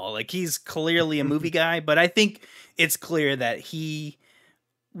 Fuck y'all. Like, he's clearly a movie guy, but I think it's clear that he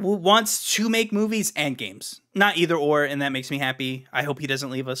wants to make movies and games, not either or, and that makes me happy. I hope he doesn't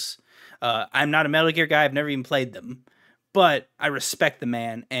leave us. I'm not a Metal Gear guy. I've never even played them, but I respect the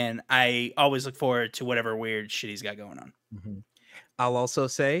man, and I always look forward to whatever weird shit he's got going on. I'll also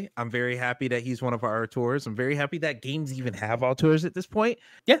say I'm very happy that he's one of our auteurs. I'm very happy that games even have auteurs at this point.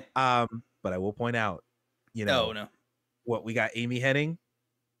 Yeah. But I will point out, what we got: Amy Hennig,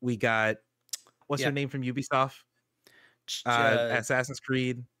 we got what's her name from Ubisoft, Assassin's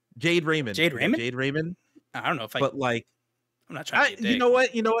Creed, Jade Raymond. Jade Raymond. I don't know if but like, I'm not trying to you know what?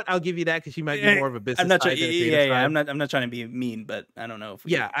 I'll give you that because she might be more of a business. I'm not trying. I'm not trying to be mean, but I don't know if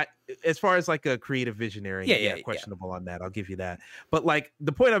as far as like a creative visionary, questionable on that. I'll give you that. But like,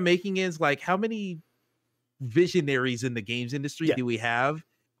 the point I'm making is like, how many visionaries in the games industry do we have?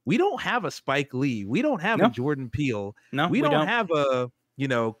 We don't have a Spike Lee. We don't have a Jordan Peele. No, we don't have a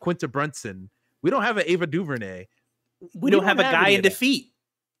Quinta Brunson. We don't have an Ava DuVernay. We don't have a guy in Defeat.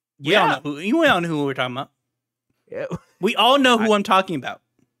 We all know who we're talking about. Yeah. We all know who I'm talking about.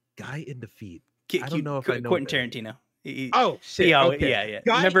 Guy in Defeat. I don't know if I know Quentin Tarantino. Oh shit! Yeah.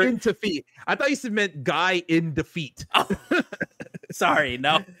 Guy in Defeat. I thought you said meant Guy in Defeat. Oh, sorry,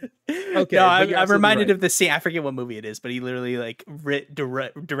 no. Okay, no, I'm reminded of the scene. I forget what movie it is, but he literally like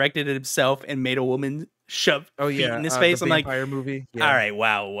directed it himself and made a woman shove feet in his face. The I'm like, vampire movie. Yeah. All right,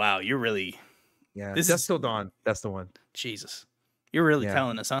 wow, you're really. Yeah, this is Till Dawn. That's the one. Jesus, you're really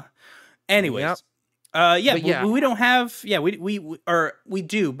telling us, huh? Anyways. We don't have we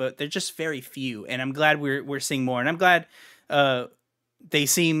do, but they're just very few, and I'm glad we're seeing more, and I'm glad it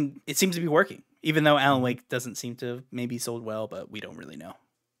seems to be working, even though Alan Wake doesn't seem to maybe sold well, but we don't really know.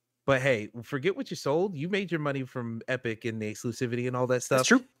 But hey, forget what you sold. You made your money from Epic and the exclusivity and all that stuff. That's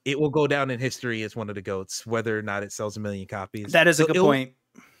true. It will go down in history as one of the GOATs, whether or not it sells 1 million copies. That is a good point.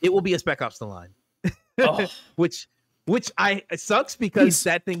 It will be a Spec Ops The Line. Oh. which it sucks because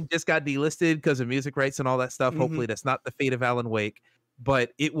that thing just got delisted because of music rights and all that stuff. Hopefully that's not the fate of Alan Wake,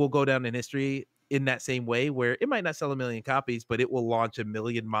 but it will go down in history in that same way, where it might not sell 1 million copies, but it will launch 1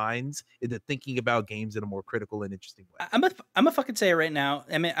 million minds into thinking about games in a more critical and interesting way. I'm gonna fucking say it right now.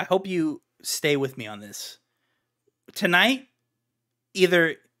 I mean, I hope you stay with me on this. Tonight,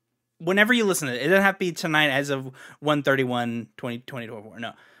 either whenever you listen to it, it doesn't have to be tonight as of 1/31/2024.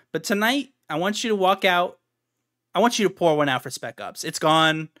 No, but tonight, I want you to walk out. I want you to pour one out for Spec Ops. It's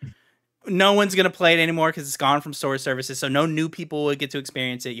gone. No one's gonna play it anymore because it's gone from storage services. So no new people will get to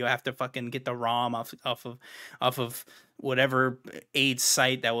experience it. You'll have to fucking get the ROM off of whatever AIDS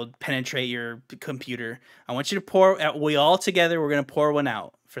site that will penetrate your computer. I want you to pour. We all together, we're gonna pour one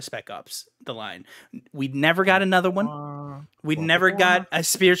out for Spec Ops: The Line. We never got another one. We never got a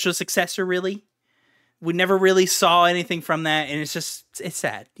spiritual successor. Really, we never really saw anything from that, and it's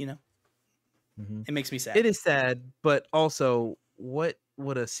sad. You know, it makes me sad. It is sad, but also what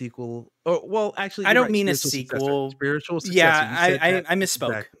would a sequel? Oh, well, actually, I don't mean a sequel. Spiritual successor. Yeah, I misspoke.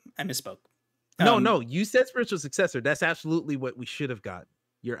 Exactly. I misspoke. No, you said spiritual successor. That's absolutely what we should have got.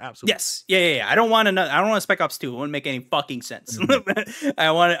 You're absolutely yes. Yeah. I don't want a Spec Ops 2. It wouldn't make any fucking sense.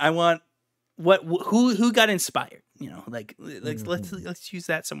 I want who got inspired. You know, like let's use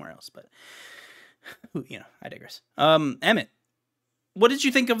that somewhere else. But I digress. Emmett, what did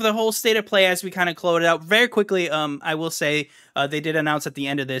you think of the whole state of play as we kind of close it out very quickly? I will say they did announce at the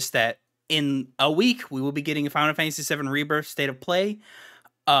end of this that in a week we will be getting a Final Fantasy VII Rebirth state of play.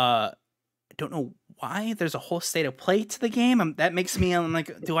 I don't know why there's a whole state of play to the game. That makes me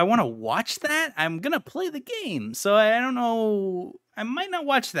like, do I want to watch that? I'm gonna play the game, so I don't know. I might not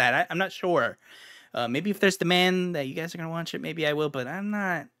watch that. I'm not sure. Maybe if there's demand that you guys are gonna watch it, maybe I will. But I'm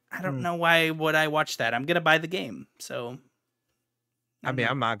not. I don't know why would I watch that. I'm gonna buy the game, so. I mean,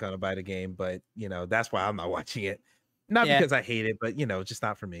 I'm not gonna buy the game, but that's why I'm not watching it. Not because I hate it, but just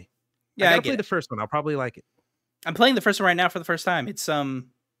not for me. Yeah, I gotta play the first one. I'll probably like it. I'm playing the first one right now for the first time. It's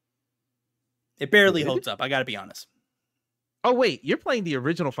it barely holds up. I gotta be honest. Oh wait, you're playing the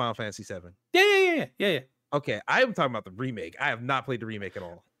original Final Fantasy VII? Yeah. Okay, I am talking about the remake. I have not played the remake at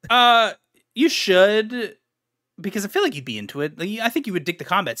all. You should, because I feel like you'd be into it. I think you would dig the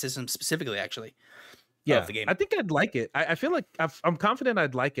combat system specifically, actually. Yeah, the game. I think I'd like it. I feel like I'm confident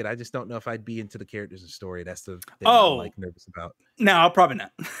I'd like it. I just don't know if I'd be into the characters and story. That's the thing I'm like nervous about. No, probably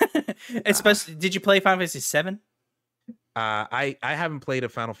not. Especially, did you play Final Fantasy VII? I haven't played a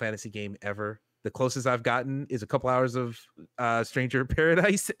Final Fantasy game ever. The closest I've gotten is a couple hours of Stranger in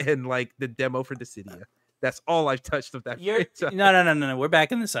Paradise and like the demo for Dissidia. That's all I've touched of that. No. We're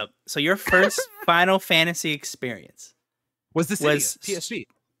backing this up. So your first Final Fantasy experience was PSP.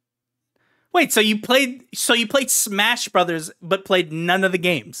 Wait, so you played Smash Brothers but played none of the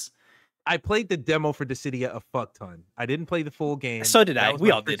games? I played the demo for Dissidia a fuck ton. I didn't play the full game. So did I. We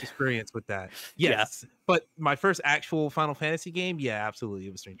all did. Experience with that. Yes. Yeah. But my first actual Final Fantasy game, yeah, absolutely.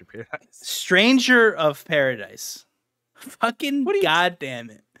 It was Stranger Paradise. Stranger of Paradise. Fucking goddamn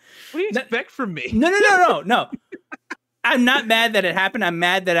it. What do you expect from me? No. I'm not mad that it happened. I'm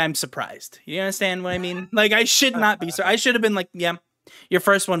mad that I'm surprised. You understand what I mean? Like, I should not be. I should have been like, yeah, your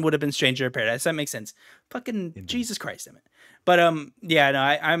first one would have been Stranger of Paradise. That makes sense. Fucking Indeed. Jesus Christ, damn it. But yeah, no,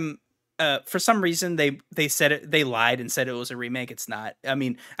 I'm for some reason they said it. They lied and said it was a remake. It's not. I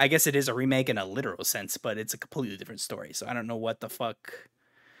mean, I guess it is a remake in a literal sense, but it's a completely different story. So I don't know what the fuck.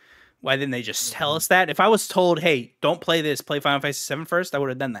 Why didn't they just tell us that? If I was told, hey, don't play this, play Final Fantasy VII first, I would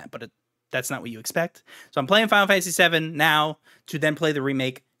have done that. But that's not what you expect. So I'm playing Final Fantasy VII now to then play the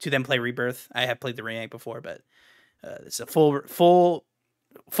remake, to then play Rebirth. I have played the remake before, but it's a full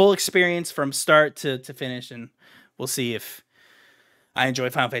experience from start to finish, and we'll see if I enjoy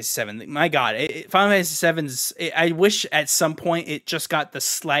Final Fantasy VII. My God, Final Fantasy VII's. I wish at some point it just got the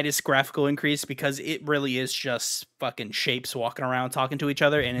slightest graphical increase, because it really is just fucking shapes walking around talking to each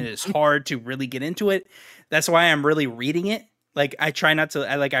other, and it is hard to really get into it. That's why I'm really reading it. Like, I try not to.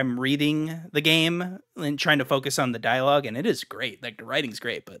 I'm reading the game and trying to focus on the dialogue, and it is great. Like, the writing's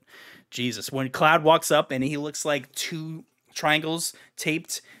great, but Jesus, when Cloud walks up and he looks like two triangles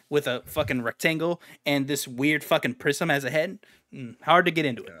taped with a fucking rectangle and this weird fucking prism as a head. Hard to get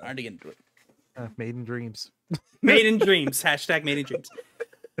into it. Made in dreams. Made in dreams. Hashtag made in dreams.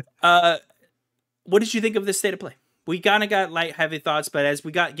 What did you think of this state of play? we kind of got light, heavy thoughts, but as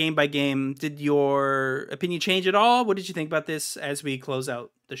we got game by game, did your opinion change at all? What did you think about this as we close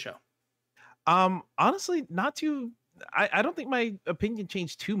out the show? Honestly, not too. I don't think my opinion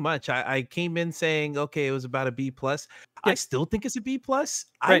changed too much. I came in saying, okay, it was about a B plus. I Yep. still think it's a B plus.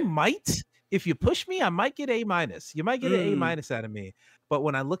 I Right. might, if you push me, I might get A minus. You might get an A minus out of me. But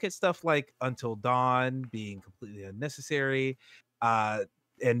when I look at stuff like Until Dawn being completely unnecessary, and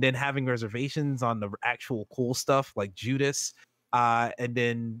then having reservations on the actual cool stuff like Judas, and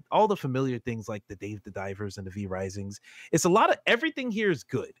then all the familiar things like the Dave the Divers and the V Risings, it's a lot of everything here is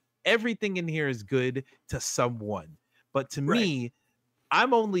good. Everything in here is good to someone. But to Right. me,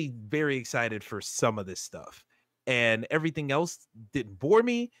 I'm only very excited for some of this stuff. And everything else didn't bore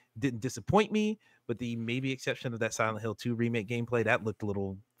me, didn't disappoint me, but the maybe exception of that Silent Hill 2 remake gameplay, that looked a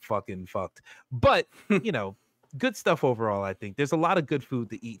little fucking fucked. But, you know, good stuff overall, I think. There's a lot of good food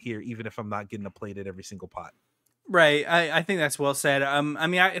to eat here, even if I'm not getting a plate at every single pot. Right. I think that's well said. I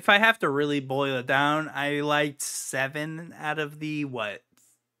mean, if I have to really boil it down, I liked 7 out of the,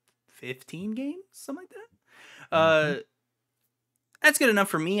 15 games? Something like that? That's good enough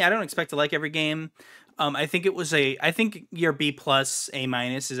for me. I don't expect to like every game. I think your B plus A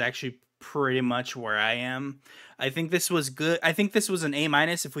minus is actually pretty much where I am. I think this was good. I think this was an A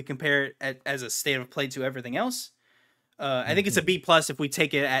minus if we compare it as a state of play to everything else. I think it's a B plus if we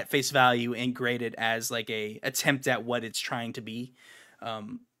take it at face value and grade it as like a attempt at what it's trying to be.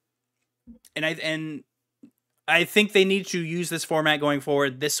 And I think they need to use this format going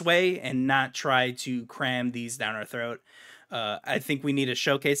forward this way and not try to cram these down our throat. I think we need a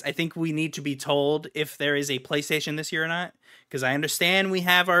showcase. I think we need to be told if there is a PlayStation this year or not, because I understand we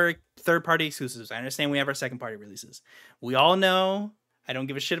have our third-party exclusives. I understand we have our second-party releases. We all know. I don't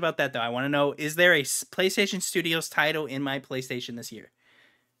give a shit about that, though. I want to know, is there a PlayStation Studios title in my PlayStation this year?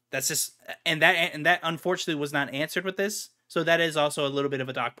 That's just... And that unfortunately was not answered with this, so that is also a little bit of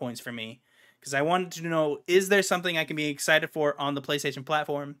a dock points for me, because I wanted to know, is there something I can be excited for on the PlayStation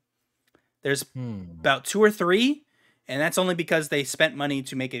platform? There's about 2 or 3, and that's only because they spent money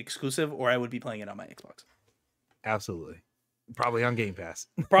to make it exclusive, or I would be playing it on my Xbox. Absolutely. Probably on Game Pass.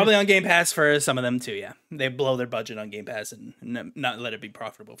 Probably on Game Pass for some of them too, yeah. They blow their budget on Game Pass and not let it be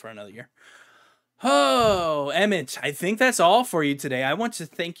profitable for another year. Oh, Emmett, I think that's all for you today. I want to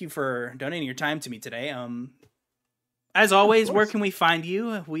thank you for donating your time to me today. As always, where can we find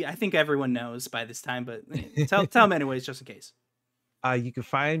you? I think everyone knows by this time, but tell them anyways, just in case. You can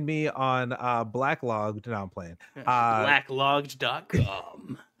find me on Blacklogged. No, I'm playing.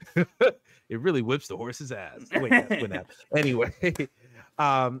 Blacklogged.com. It really whips the horse's ass. Wait, that's what happened. Anyway,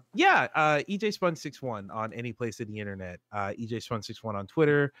 EJ Spun 61 on any place in the internet. EJ Spun 61 on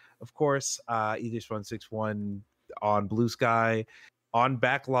Twitter, of course. EJ Spun 61 on Blue Sky, on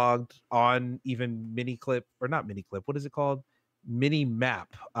Backlogged, on even Miniclip, or not Miniclip. What is it called? Mini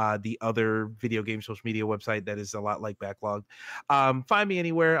Map, the other video game social media website that is a lot like Backlogged. Find me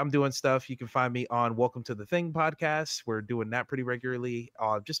anywhere. I'm doing stuff. You can find me on Welcome to the Thing podcast. We're doing that pretty regularly,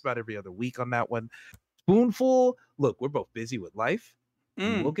 just about every other week on that one. Spoonful. Look, we're both busy with life.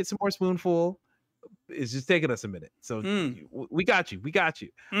 We'll get some more Spoonful. It's just taking us a minute, so we got you.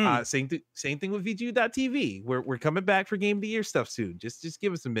 Same thing with VGU.tv. We're coming back for Game of the Year stuff soon. Just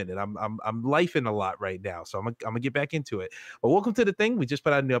give us a minute. I'm lifing a lot right now, so I'm gonna get back into it. But Welcome to the Thing. We just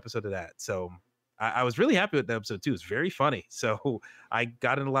put out a new episode of that, so I was really happy with the episode too. It's very funny, so I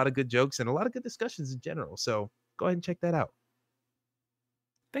got in a lot of good jokes and a lot of good discussions in general. So go ahead and check that out.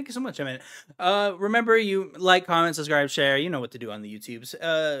 Thank you so much, Emmett. Remember, you like, comment, subscribe, share. You know what to do on the YouTubes.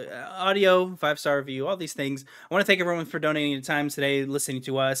 Audio, 5-star review, all these things. I want to thank everyone for donating your time today, listening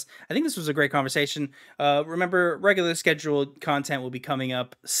to us. I think this was a great conversation. Remember, regular scheduled content will be coming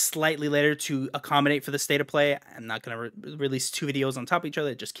up slightly later to accommodate for the state of play. I'm not going to release 2 videos on top of each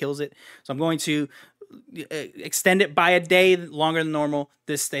other. It just kills it. So I'm going to extend it by a day longer than normal.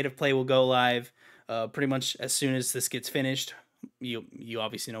 This state of play will go live pretty much as soon as this gets finished. You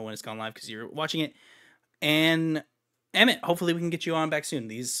obviously know when it's gone live because you're watching it. And Emmett, hopefully we can get you on back soon.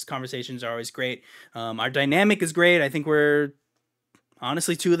 These conversations are always great. Our dynamic is great. I think we're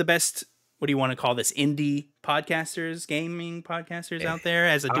honestly 2 of the best, what do you want to call this, indie podcasters, gaming podcasters out there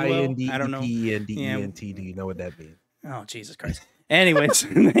as a duo. I don't know. INDEPENT. Do you know what that means? Oh, Jesus Christ. Anyways,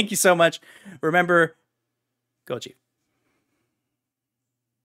 thank you so much. Remember, go Chief.